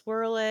kind of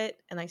swirl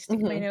it and I stick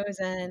my mhm. nose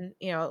in,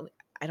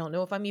 I don't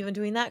know if I'm even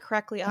doing that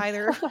correctly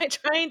either. I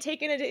try and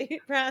take in a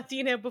deep breath,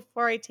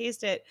 before I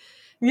taste it.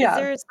 Is Yeah.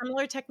 there a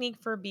similar technique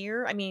for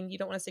beer? I mean, you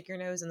don't want to stick your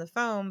nose in the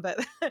foam, but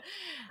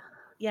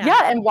yeah.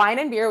 Yeah, and wine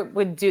and beer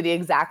would do the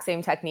exact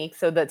same technique.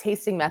 So the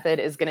tasting method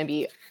is going to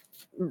be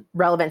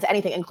relevant to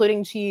anything,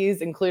 including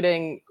cheese,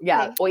 including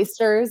Okay.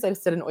 oysters. I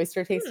just did an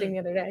oyster tasting Hmm. the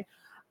other day.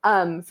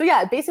 So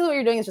yeah, basically what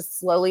you're doing is just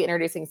slowly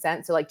introducing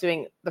scent. So like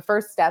doing the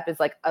first step is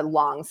like a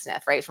long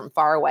sniff, right? From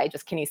far away,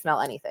 just can you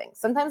smell anything?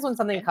 Sometimes when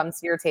something Okay. comes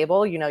to your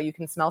table, you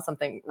can smell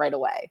something right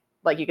away.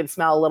 Like you can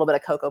smell a little bit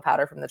of cocoa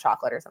powder from the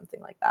chocolate or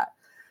something like that.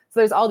 So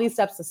there's all these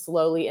steps to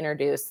slowly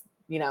introduce,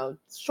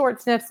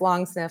 short sniffs,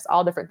 long sniffs,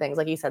 all different things.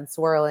 Like you said,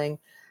 swirling.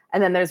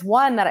 And then there's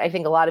one that I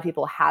think a lot of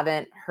people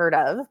haven't heard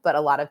of, but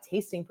a lot of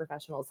tasting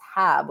professionals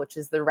have, which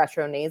is the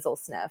retronasal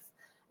sniff.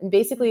 And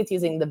basically, it's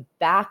using the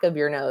back of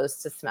your nose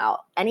to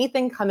smell.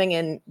 Anything coming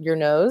in your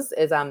nose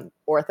is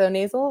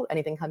orthonasal,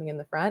 anything coming in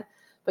the front.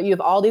 But you have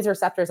all these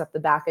receptors up the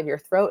back of your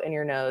throat and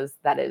your nose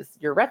that is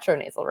your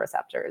retronasal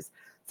receptors.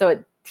 So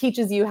it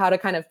teaches you how to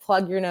kind of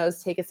plug your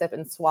nose, take a sip,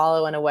 and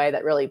swallow in a way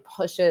that really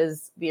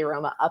pushes the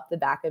aroma up the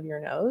back of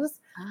your nose.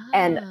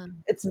 And Ah.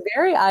 it's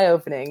very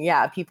eye-opening.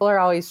 Yeah, people are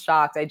always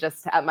shocked. I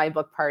just, at my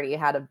book party,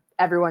 had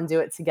everyone do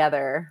it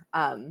together.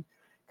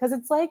 Because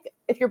it's like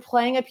if you're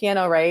playing a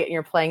piano, right, and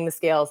you're playing the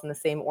scales in the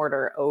same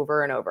order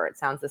over and over, it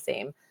sounds the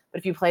same. But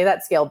if you play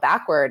that scale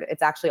backward,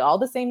 it's actually all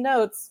the same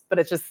notes, but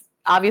it just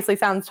obviously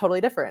sounds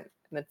totally different.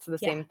 And it's the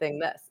Yeah. same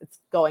thing it's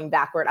going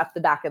backward up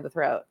the back of the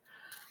throat.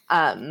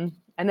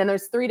 And then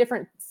there's 3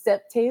 different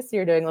sip tastes.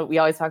 You're doing what we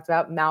always talked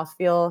about,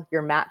 mouthfeel,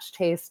 your match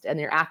taste, and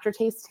your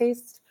aftertaste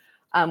taste,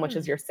 which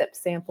is Hmm. your sip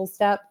sample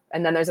step.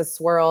 And then there's a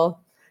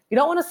swirl. You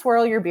don't want to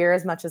swirl your beer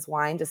as much as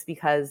wine just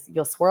because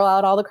you'll swirl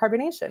out all the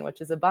carbonation, which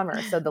is a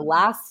bummer. So the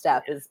last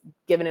step is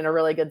giving it a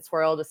really good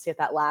swirl just to get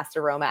that last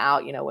aroma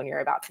out, when you're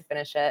about to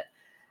finish it.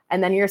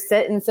 And then your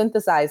sit and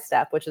synthesize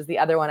step, which is the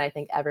other one I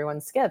think everyone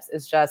skips,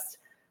 is just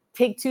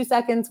take 2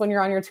 seconds when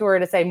you're on your tour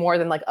to say more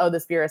than like, oh,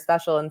 this beer is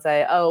special, and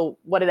say, oh,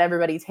 what did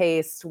everybody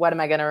taste? What am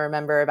I going to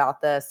remember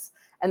about this?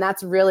 And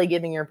that's really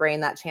giving your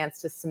brain that chance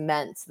to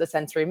cement the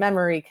sensory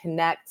memory,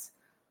 connect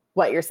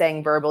what you're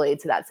saying verbally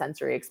to that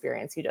sensory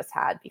experience you just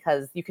had.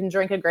 Because you can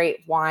drink a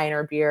great wine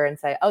or beer and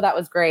say, oh, that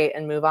was great,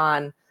 and move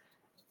on.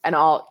 And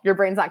your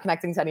brain's not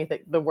connecting to anything,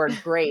 the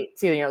word great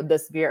to,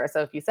 this beer.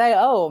 So if you say,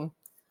 oh,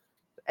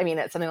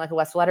 it's something like a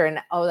West Letter, and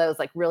that was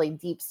like really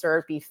deep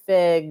syrupy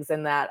figs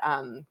and that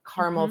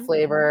caramel Hmm.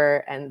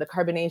 flavor and the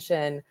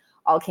carbonation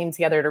all came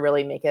together to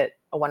really make it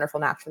a wonderful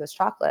match for this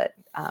chocolate.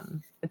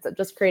 It's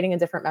just creating a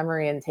different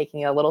memory and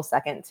taking a little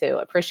second to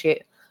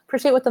appreciate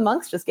what the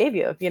monks just gave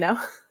you,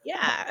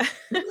 Yeah.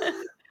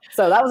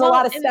 So that was a Well,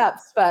 lot of and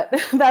steps, but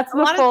that's a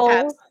the lot of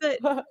steps, full.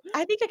 but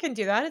I think I can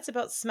do that. It's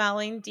about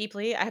smelling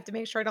deeply. I have to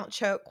make sure I don't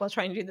choke while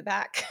trying to do the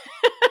back.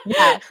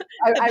 Yeah,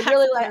 The I back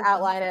really part of the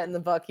outline it in the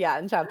book,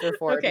 in chapter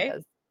 4, Okay. because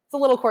it's a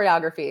little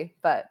choreography,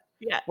 but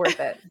Yeah. worth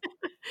it.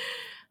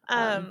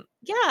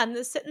 Yeah, and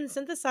the sit and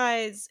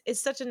synthesize is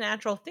such a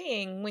natural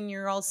thing when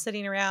you're all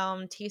sitting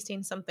around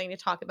tasting something to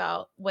talk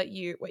about what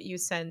you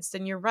sensed.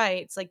 And you're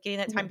right. It's like getting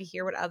that time Mhm, to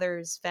hear what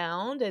others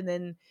found, and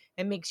then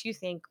it makes you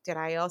think, did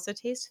I also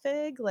taste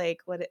fig? Like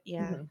what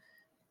yeah. mhm.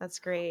 That's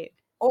great.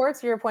 Or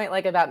to your point,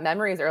 like about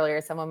memories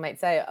earlier, someone might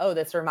say, oh,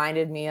 this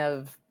reminded me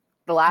of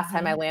the last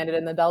time I Mhm. landed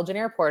in the Belgian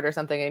airport or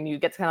something. And you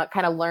get to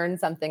kind of learn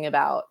something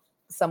about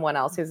someone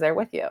else who's there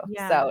with you.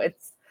 Yeah. So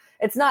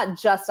it's not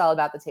just all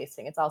about the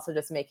tasting. It's also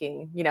just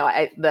making,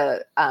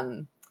 the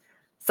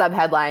sub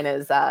headline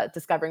is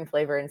discovering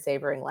flavor and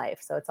savoring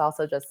life. So it's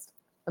also just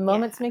a Yeah.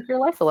 moment to make your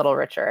life a little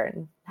richer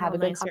and A have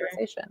little a good nicer.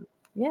 conversation.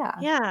 Yeah.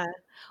 Yeah.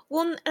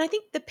 Well, and I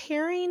think the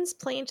pairings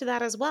play into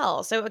that as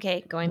well. So,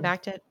 okay, going Mhm.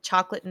 back to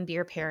chocolate and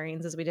beer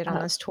pairings as we did on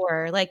Uh-huh. this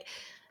tour, like,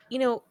 you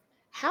know,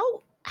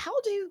 how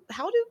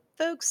do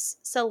folks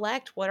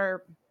select what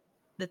are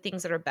the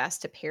things that are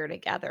best to pair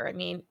together? I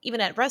mean, even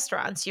at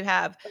restaurants, you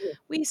have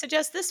we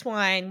suggest this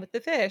wine with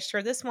the fish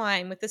or this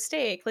wine with the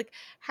steak. Like,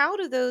 how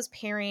do those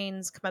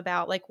pairings come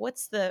about? Like,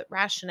 what's the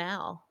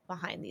rationale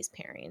behind these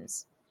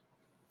pairings?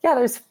 Yeah,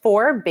 there's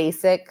four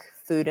basic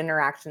food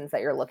interactions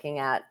that you're looking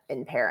at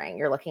in pairing.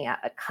 You're looking at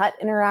a cut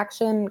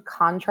interaction,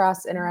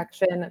 contrast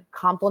interaction,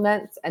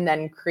 complements, and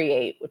then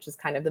create, which is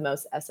kind of the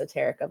most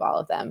esoteric of all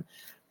of them.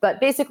 But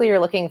basically, you're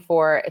looking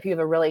for, if you have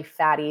a really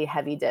fatty,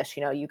 heavy dish,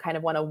 you kind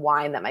of want a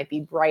wine that might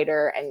be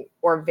brighter and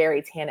or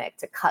very tannic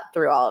to cut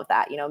through all of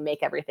that,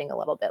 make everything a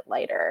little bit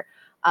lighter.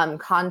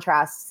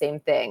 Contrast, same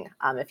thing.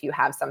 If you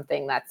have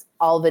something that's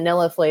all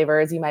vanilla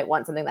flavors, you might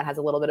want something that has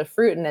a little bit of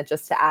fruit in it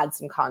just to add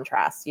some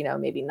contrast,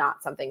 maybe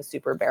not something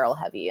super barrel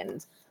heavy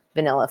and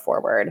vanilla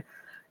forward.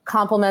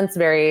 Compliments,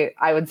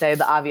 I would say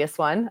the obvious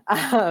one.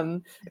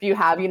 If you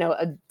have,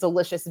 a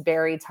delicious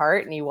berry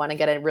tart and you want to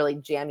get a really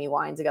jammy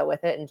wine to go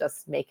with it and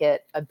just make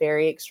it a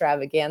berry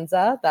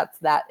extravaganza, that's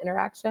that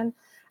interaction.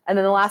 And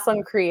then the last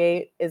one,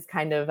 create, is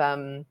kind of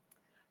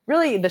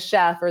really the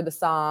chef or the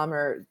som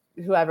or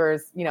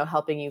whoever's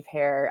helping you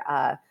pair,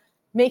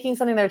 making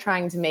something they're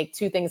trying to make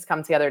two things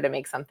come together to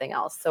make something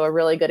else. So a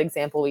really good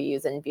example we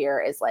use in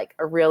beer is like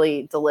a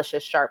really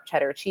delicious sharp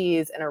cheddar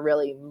cheese and a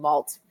really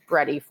malt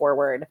bready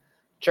forward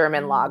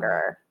German Mm,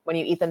 lager. When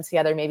you eat them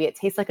together, maybe it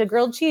tastes like a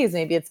grilled cheese.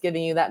 Maybe it's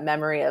giving you that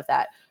memory of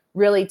that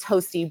really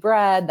toasty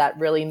bread, that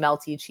really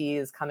melty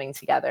cheese coming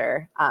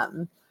together,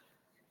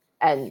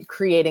 and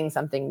creating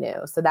something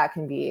new. So that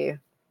can be,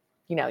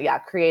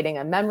 creating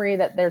a memory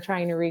that they're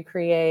trying to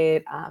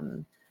recreate,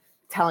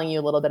 telling you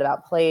a little bit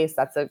about place.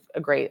 That's a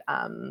great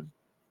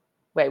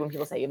way when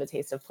people say you have a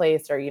taste of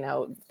place, or,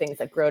 things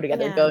that grow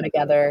together, yeah. go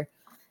together.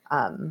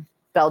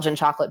 Belgian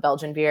chocolate,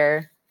 Belgian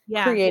beer,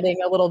 Yeah.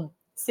 creating a little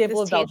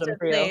sample This of taste Belgium of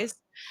for you. place.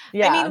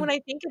 I mean, Yeah. when I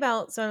think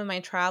about some of my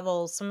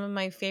travels, some of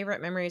my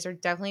favorite memories are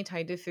definitely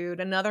tied to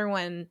food. Another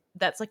one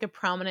that's like a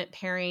prominent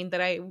pairing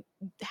that I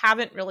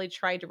haven't really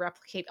tried to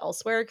replicate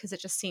elsewhere because it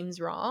just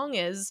seems wrong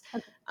is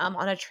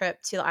on a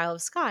trip to the Isle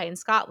of Skye in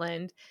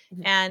Scotland.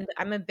 And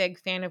I'm a big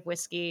fan of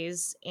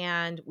whiskeys.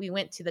 And we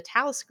went to the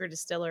Talisker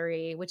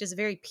Distillery, which is a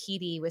very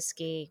peaty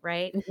whiskey,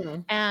 right?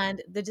 Mm-hmm.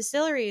 And the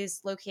distillery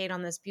is located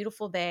on this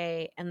beautiful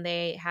bay, and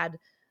they had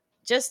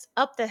just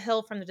up the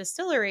hill from the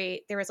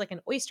distillery, there was like an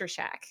oyster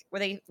shack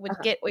where they would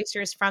Uh-huh. get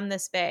oysters from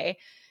this bay.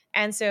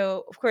 And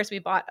so, of course, we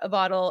bought a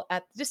bottle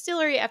at the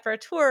distillery after our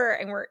tour,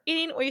 and we're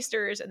eating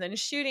oysters and then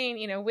shooting,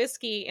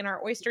 whiskey in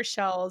our oyster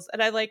shells.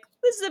 And I like,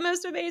 this is the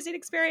most amazing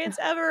experience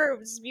ever. It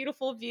was a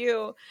beautiful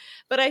view.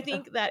 But I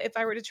think that if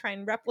I were to try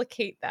and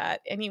replicate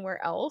that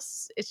anywhere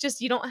else, it's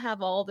just you don't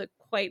have all the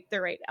quite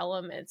the right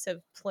elements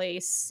of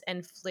place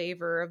and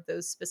flavor of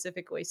those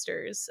specific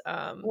oysters.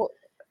 Well,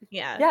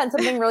 Yeah. yeah, and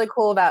something really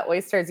cool about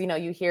oysters,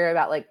 you hear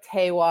about like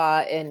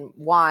tewa in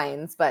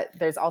wines, but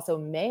there's also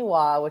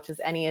mewa, which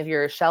is any of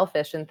your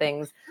shellfish and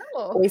things.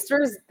 Oh.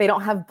 Oysters, they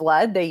don't have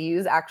blood. They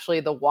use actually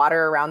the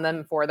water around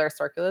them for their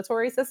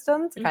circulatory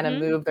system to kind of Mhm.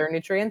 move their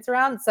nutrients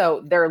around.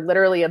 So they're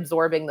literally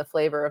absorbing the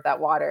flavor of that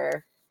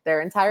water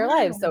their entire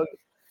lives. Wow. So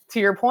to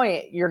your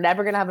point, you're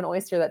never going to have an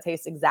oyster that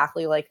tastes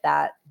exactly like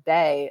that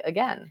bay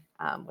again,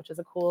 which is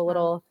a cool Wow.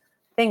 little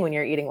thing when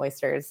you're eating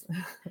oysters.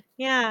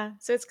 Yeah,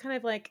 so it's kind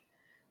of like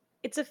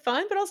it's a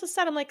fun, but also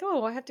sad. I'm like,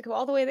 "Oh, I have to go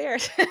all the way there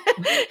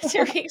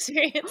to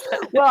re-experience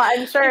that." Well,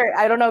 I'm Like sure,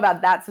 I don't know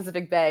about that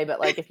specific bay, but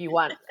like if you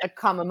want a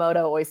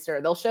Kamamoto oyster,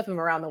 they'll ship them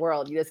around the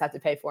world. You just have to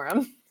pay for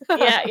them.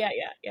 yeah, yeah,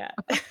 yeah,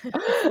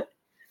 yeah.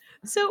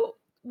 So,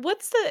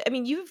 I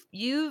mean,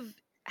 you've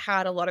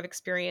had a lot of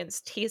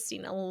experience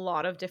tasting a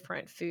lot of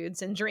different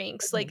foods and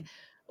drinks. Like,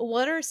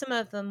 what are some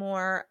of the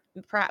more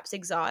perhaps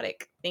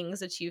exotic things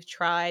that you've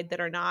tried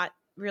that are not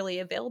really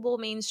available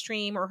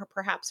mainstream or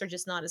perhaps are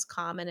just not as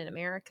common in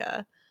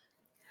America?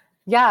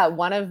 Yeah,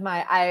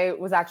 I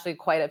was actually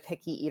quite a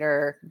picky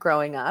eater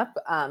growing up.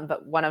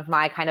 But one of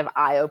my kind of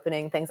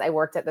eye-opening things, I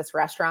worked at this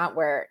restaurant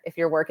where if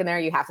you're working there,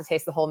 you have to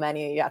taste the whole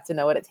menu. You have to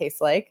know what it tastes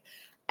like.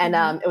 And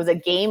Mhm. it was a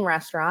game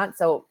restaurant.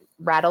 So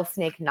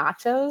rattlesnake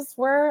nachos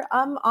were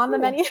on the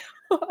Ooh. menu.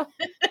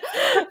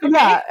 Okay.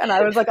 Yeah. And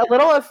I was like a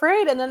little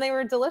afraid. And then they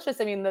were delicious.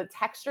 I mean, the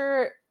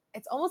texture,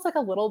 it's almost like a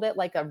little bit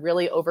like a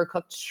really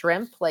overcooked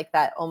shrimp, like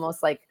that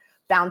almost like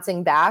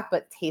bouncing back,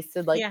 but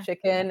tasted like Yeah.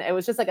 chicken. It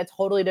was just like a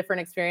totally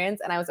different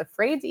experience. And I was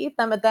afraid to eat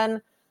them. But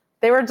then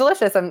they were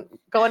delicious. I'm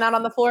going out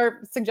on the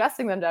floor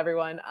suggesting them to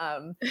everyone.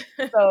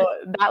 So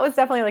that was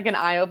definitely like an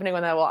eye-opening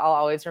one that I'll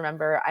always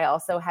remember. I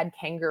also had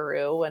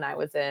kangaroo when I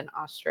was in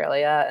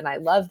Australia, and I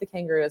love the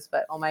kangaroos,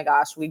 but oh my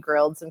gosh, we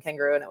grilled some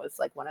kangaroo and it was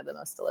like one of the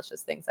most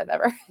delicious things I've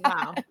ever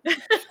Wow. had.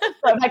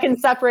 So if I can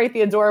separate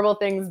the adorable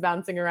things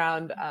bouncing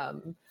around,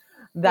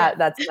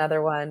 that's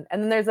another one.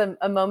 And then there's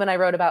a moment I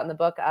wrote about in the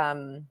book.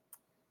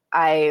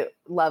 I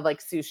love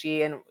like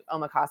sushi and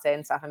omakase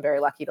and stuff. I'm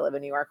very lucky to live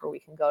in New York where we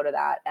can go to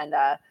that. And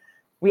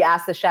we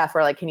asked the chef,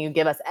 we're like, can you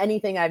give us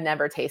anything I've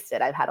never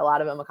tasted? I've had a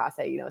lot of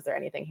omakase, is there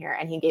anything here?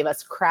 And he gave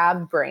us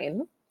crab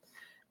brain.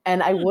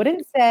 And I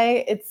wouldn't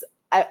say it's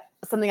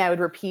something I would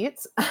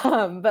repeat,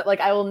 but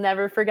like I will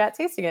never forget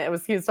tasting it.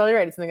 He was totally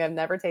right. It's something I've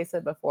never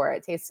tasted before.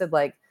 It tasted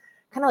like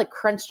kind of like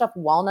crunched up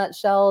walnut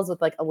shells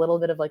with like a little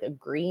bit of like a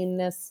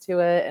greenness to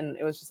it. And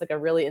it was just like a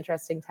really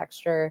interesting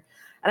texture.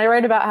 And I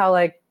write about how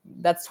like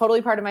that's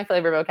totally part of my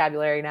flavor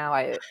vocabulary now.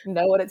 I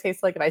know what it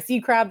tastes like. If I see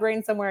crab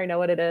brain somewhere, I know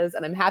what it is.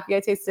 And I'm happy I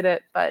tasted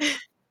it, but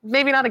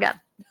maybe not again.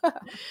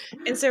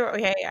 And so,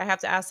 okay, I have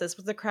to ask this: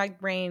 was the crab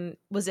brain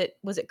was it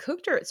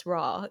cooked or it's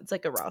raw? It's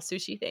like a raw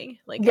sushi thing,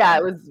 like yeah,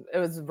 it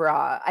was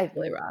raw.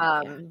 really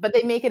raw. Yeah. But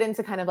they make it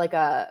into kind of like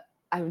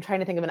I'm trying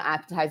to think of an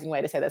appetizing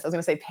way to say this. I was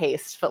going to say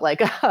paste, but like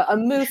a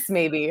mousse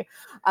maybe.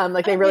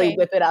 Like they really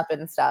whip it up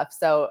and stuff.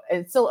 So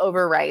it's still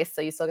over rice,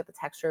 so you still get the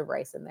texture of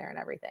rice in there and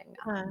everything.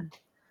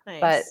 Nice.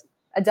 But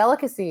a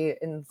delicacy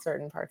in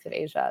certain parts of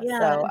Asia.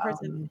 Yeah,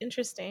 so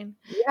interesting.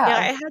 Yeah,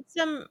 I had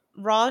some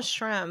raw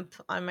shrimp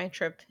on my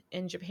trip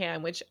in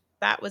Japan, which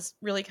that was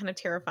really kind of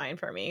terrifying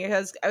for me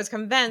because I was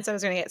convinced I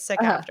was going to get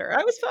sick after.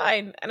 I was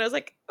fine, and I was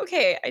like,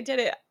 okay, I did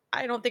it.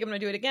 I don't think I'm going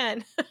to do it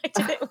again. I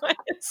did it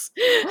once.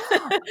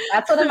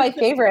 That's one of my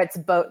favorites.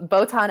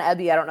 Botan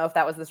ebi. I don't know if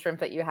that was the shrimp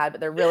that you had,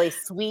 but they're really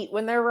sweet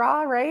when they're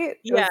raw, right?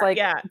 It was like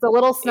it's a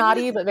little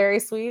snotty, but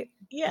very sweet.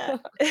 Yeah.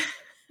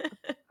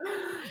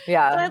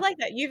 Yeah. So I like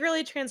that. You've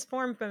really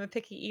transformed from a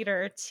picky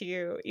eater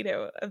to,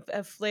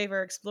 a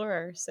flavor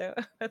explorer. So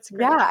that's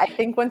great. Yeah, I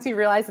think once you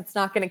realize it's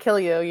not going to kill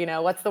you,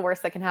 what's the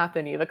worst that can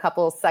happen? You have a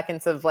couple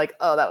seconds of like,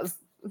 oh, that was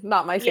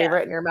not my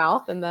favorite in your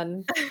mouth. And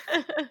then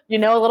a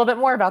little bit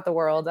more about the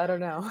world. I don't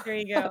know. There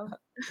you go.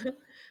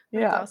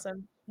 That's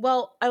awesome.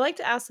 Well, I like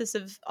to ask this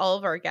of all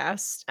of our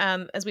guests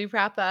as we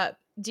wrap up.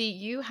 Do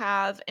you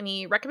have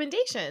any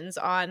recommendations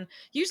on,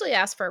 usually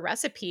ask for a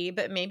recipe,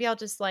 but maybe I'll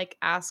just like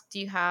ask, do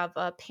you have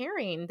a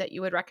pairing that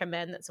you would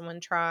recommend that someone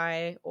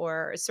try,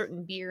 or a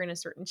certain beer and a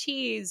certain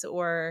cheese,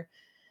 or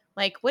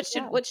like what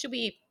should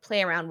we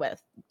play around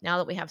with now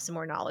that we have some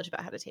more knowledge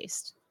about how to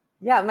taste?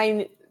 Yeah,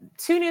 my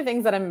two new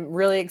things that I'm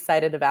really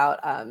excited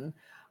about.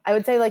 I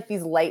would say like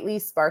these lightly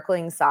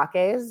sparkling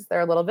sakes.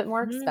 They're a little bit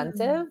more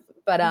expensive,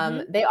 but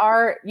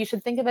you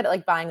should think of it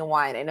like buying a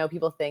wine. I know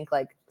people think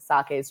like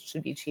sakes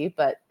should be cheap,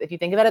 but if you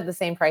think of it at the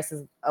same price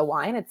as a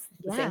wine, it's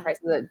the same price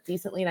as a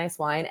decently nice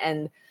wine.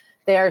 And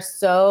they are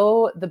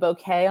the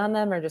bouquet on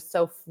them are just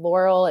so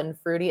floral and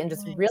fruity and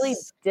just really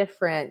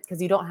different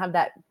because you don't have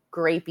that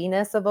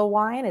grapiness of a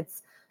wine.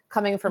 It's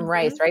coming from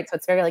rice, right? So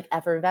it's very like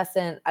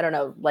effervescent. I don't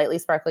know, lightly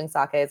sparkling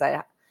sakes.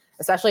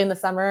 Especially in the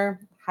summer,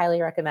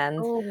 highly recommend.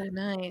 Oh,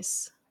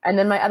 nice. And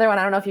then my other one,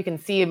 I don't know if you can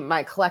see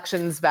my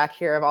collections back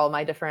here of all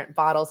my different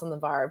bottles in the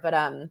bar, but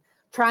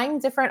trying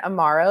different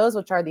Amaros,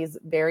 which are these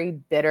very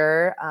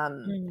bitter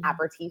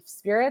aperitif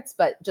spirits,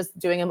 but just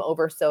doing them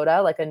over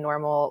soda, like a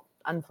normal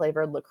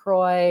unflavored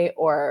LaCroix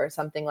or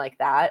something like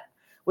that,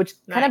 which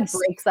kind of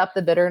breaks up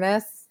the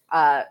bitterness.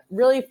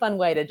 Really fun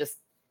way to just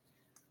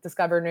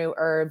discover new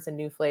herbs and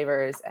new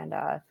flavors, and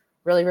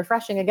really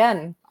refreshing.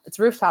 Again, it's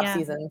rooftop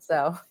season,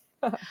 so.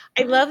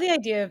 I love the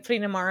idea of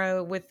putting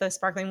Amaro with the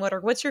sparkling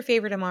water. What's your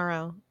favorite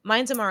Amaro?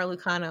 Mine's Amaro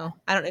Lucano.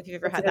 I don't know if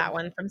you've ever had that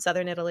one from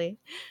Southern Italy.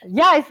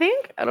 Yeah, I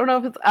don't know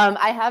if it's,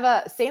 I have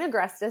a St.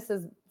 Agrestis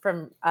is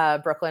from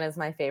Brooklyn is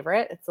my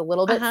favorite. It's a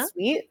little bit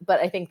sweet, but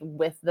I think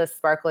with the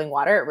sparkling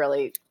water, it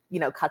really,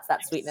 cuts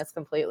that sweetness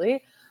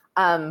completely.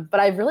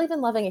 But I've really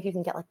been loving if you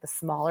can get like the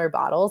smaller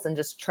bottles and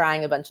just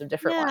trying a bunch of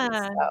different ones.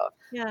 So,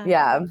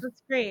 yeah.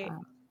 That's great.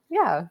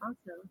 Yeah.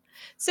 Awesome.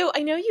 So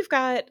I know you've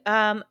got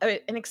an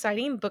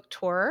exciting book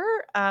tour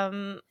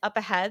up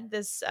ahead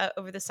this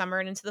over the summer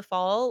and into the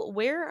fall.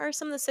 Where are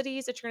some of the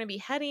cities that you're going to be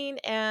heading,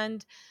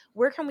 and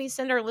where can we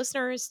send our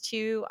listeners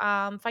to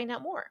find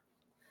out more?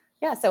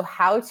 Yeah, so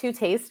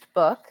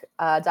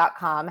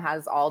howtotastebook.com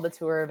has all the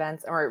tour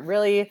events, and we're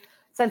really,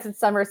 since it's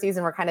summer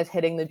season, we're kind of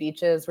hitting the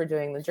beaches. We're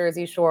doing the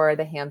Jersey Shore,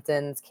 the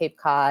Hamptons, Cape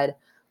Cod,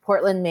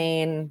 Portland,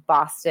 Maine,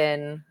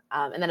 Boston,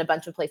 and then a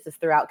bunch of places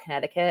throughout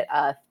Connecticut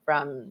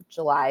from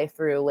July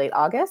through late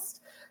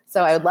August.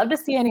 So I would love to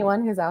see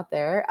anyone who's out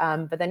there.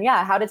 But then,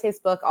 How to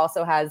Taste book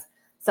also has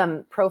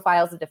some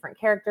profiles of different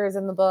characters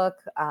in the book,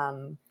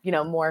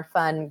 more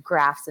fun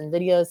graphs and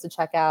videos to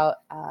check out.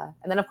 And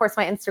then, of course,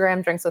 my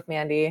Instagram, Drinks with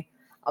Mandy.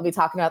 I'll be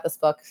talking about this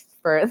book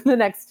for the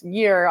next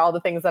year, all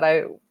the things that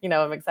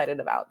I'm excited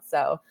about.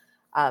 So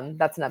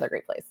that's another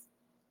great place.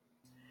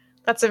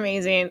 That's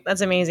amazing.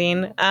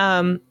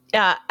 I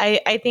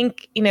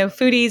think,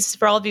 foodies,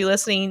 for all of you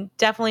listening,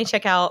 definitely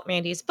check out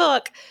Mandy's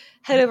book.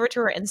 head over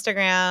to her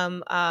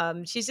Instagram.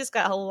 She's just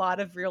got a lot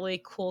of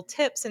really cool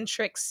tips and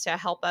tricks to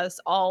help us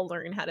all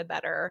learn how to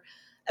better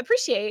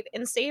appreciate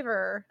and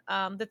savor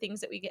the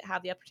things that we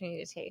have the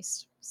opportunity to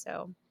taste.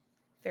 So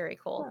very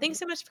cool. Thanks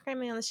so much for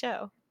coming on the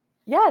show.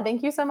 Yeah,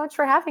 thank you so much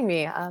for having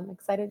me. I'm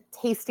excited.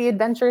 Tasty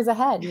adventures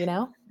ahead, you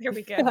know? There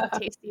we go.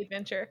 Tasty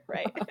adventure,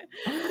 right?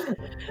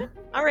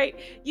 All right.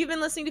 You've been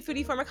listening to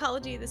Foodie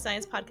Pharmacology, the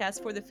science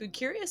podcast for the food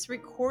curious,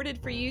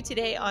 recorded for you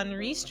today on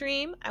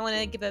Restream. I want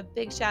to give a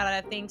big shout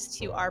out of thanks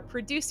to our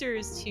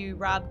producers, to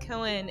Rob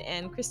Cohen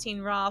and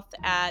Christine Roth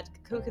at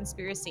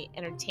Co-Conspiracy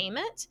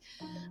Entertainment.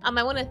 I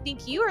want to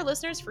thank you, our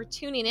listeners, for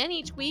tuning in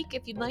each week.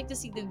 If you'd like to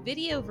see the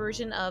video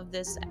version of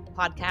this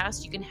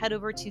podcast, you can head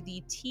over to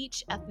the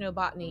Teach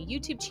Ethnobotany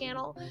YouTube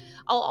channel.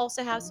 I'll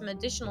also have some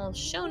additional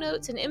show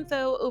notes and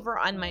info over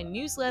on my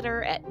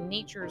newsletter at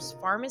Nature's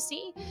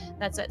Pharmacy.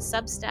 That's at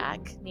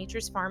Substack,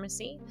 Nature's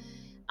Pharmacy.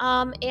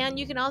 And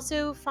you can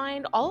also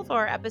find all of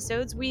our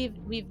episodes.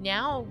 We've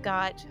now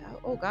got,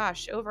 oh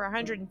gosh, over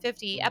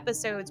 150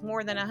 episodes,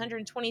 more than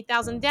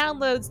 120,000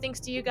 downloads, thanks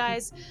to you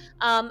guys,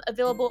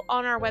 available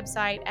on our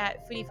website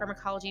at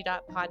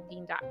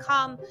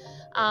foodiepharmacology.podbean.com.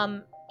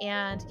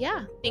 And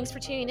yeah, thanks for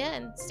tuning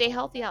in. Stay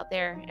healthy out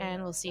there,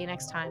 and we'll see you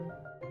next time.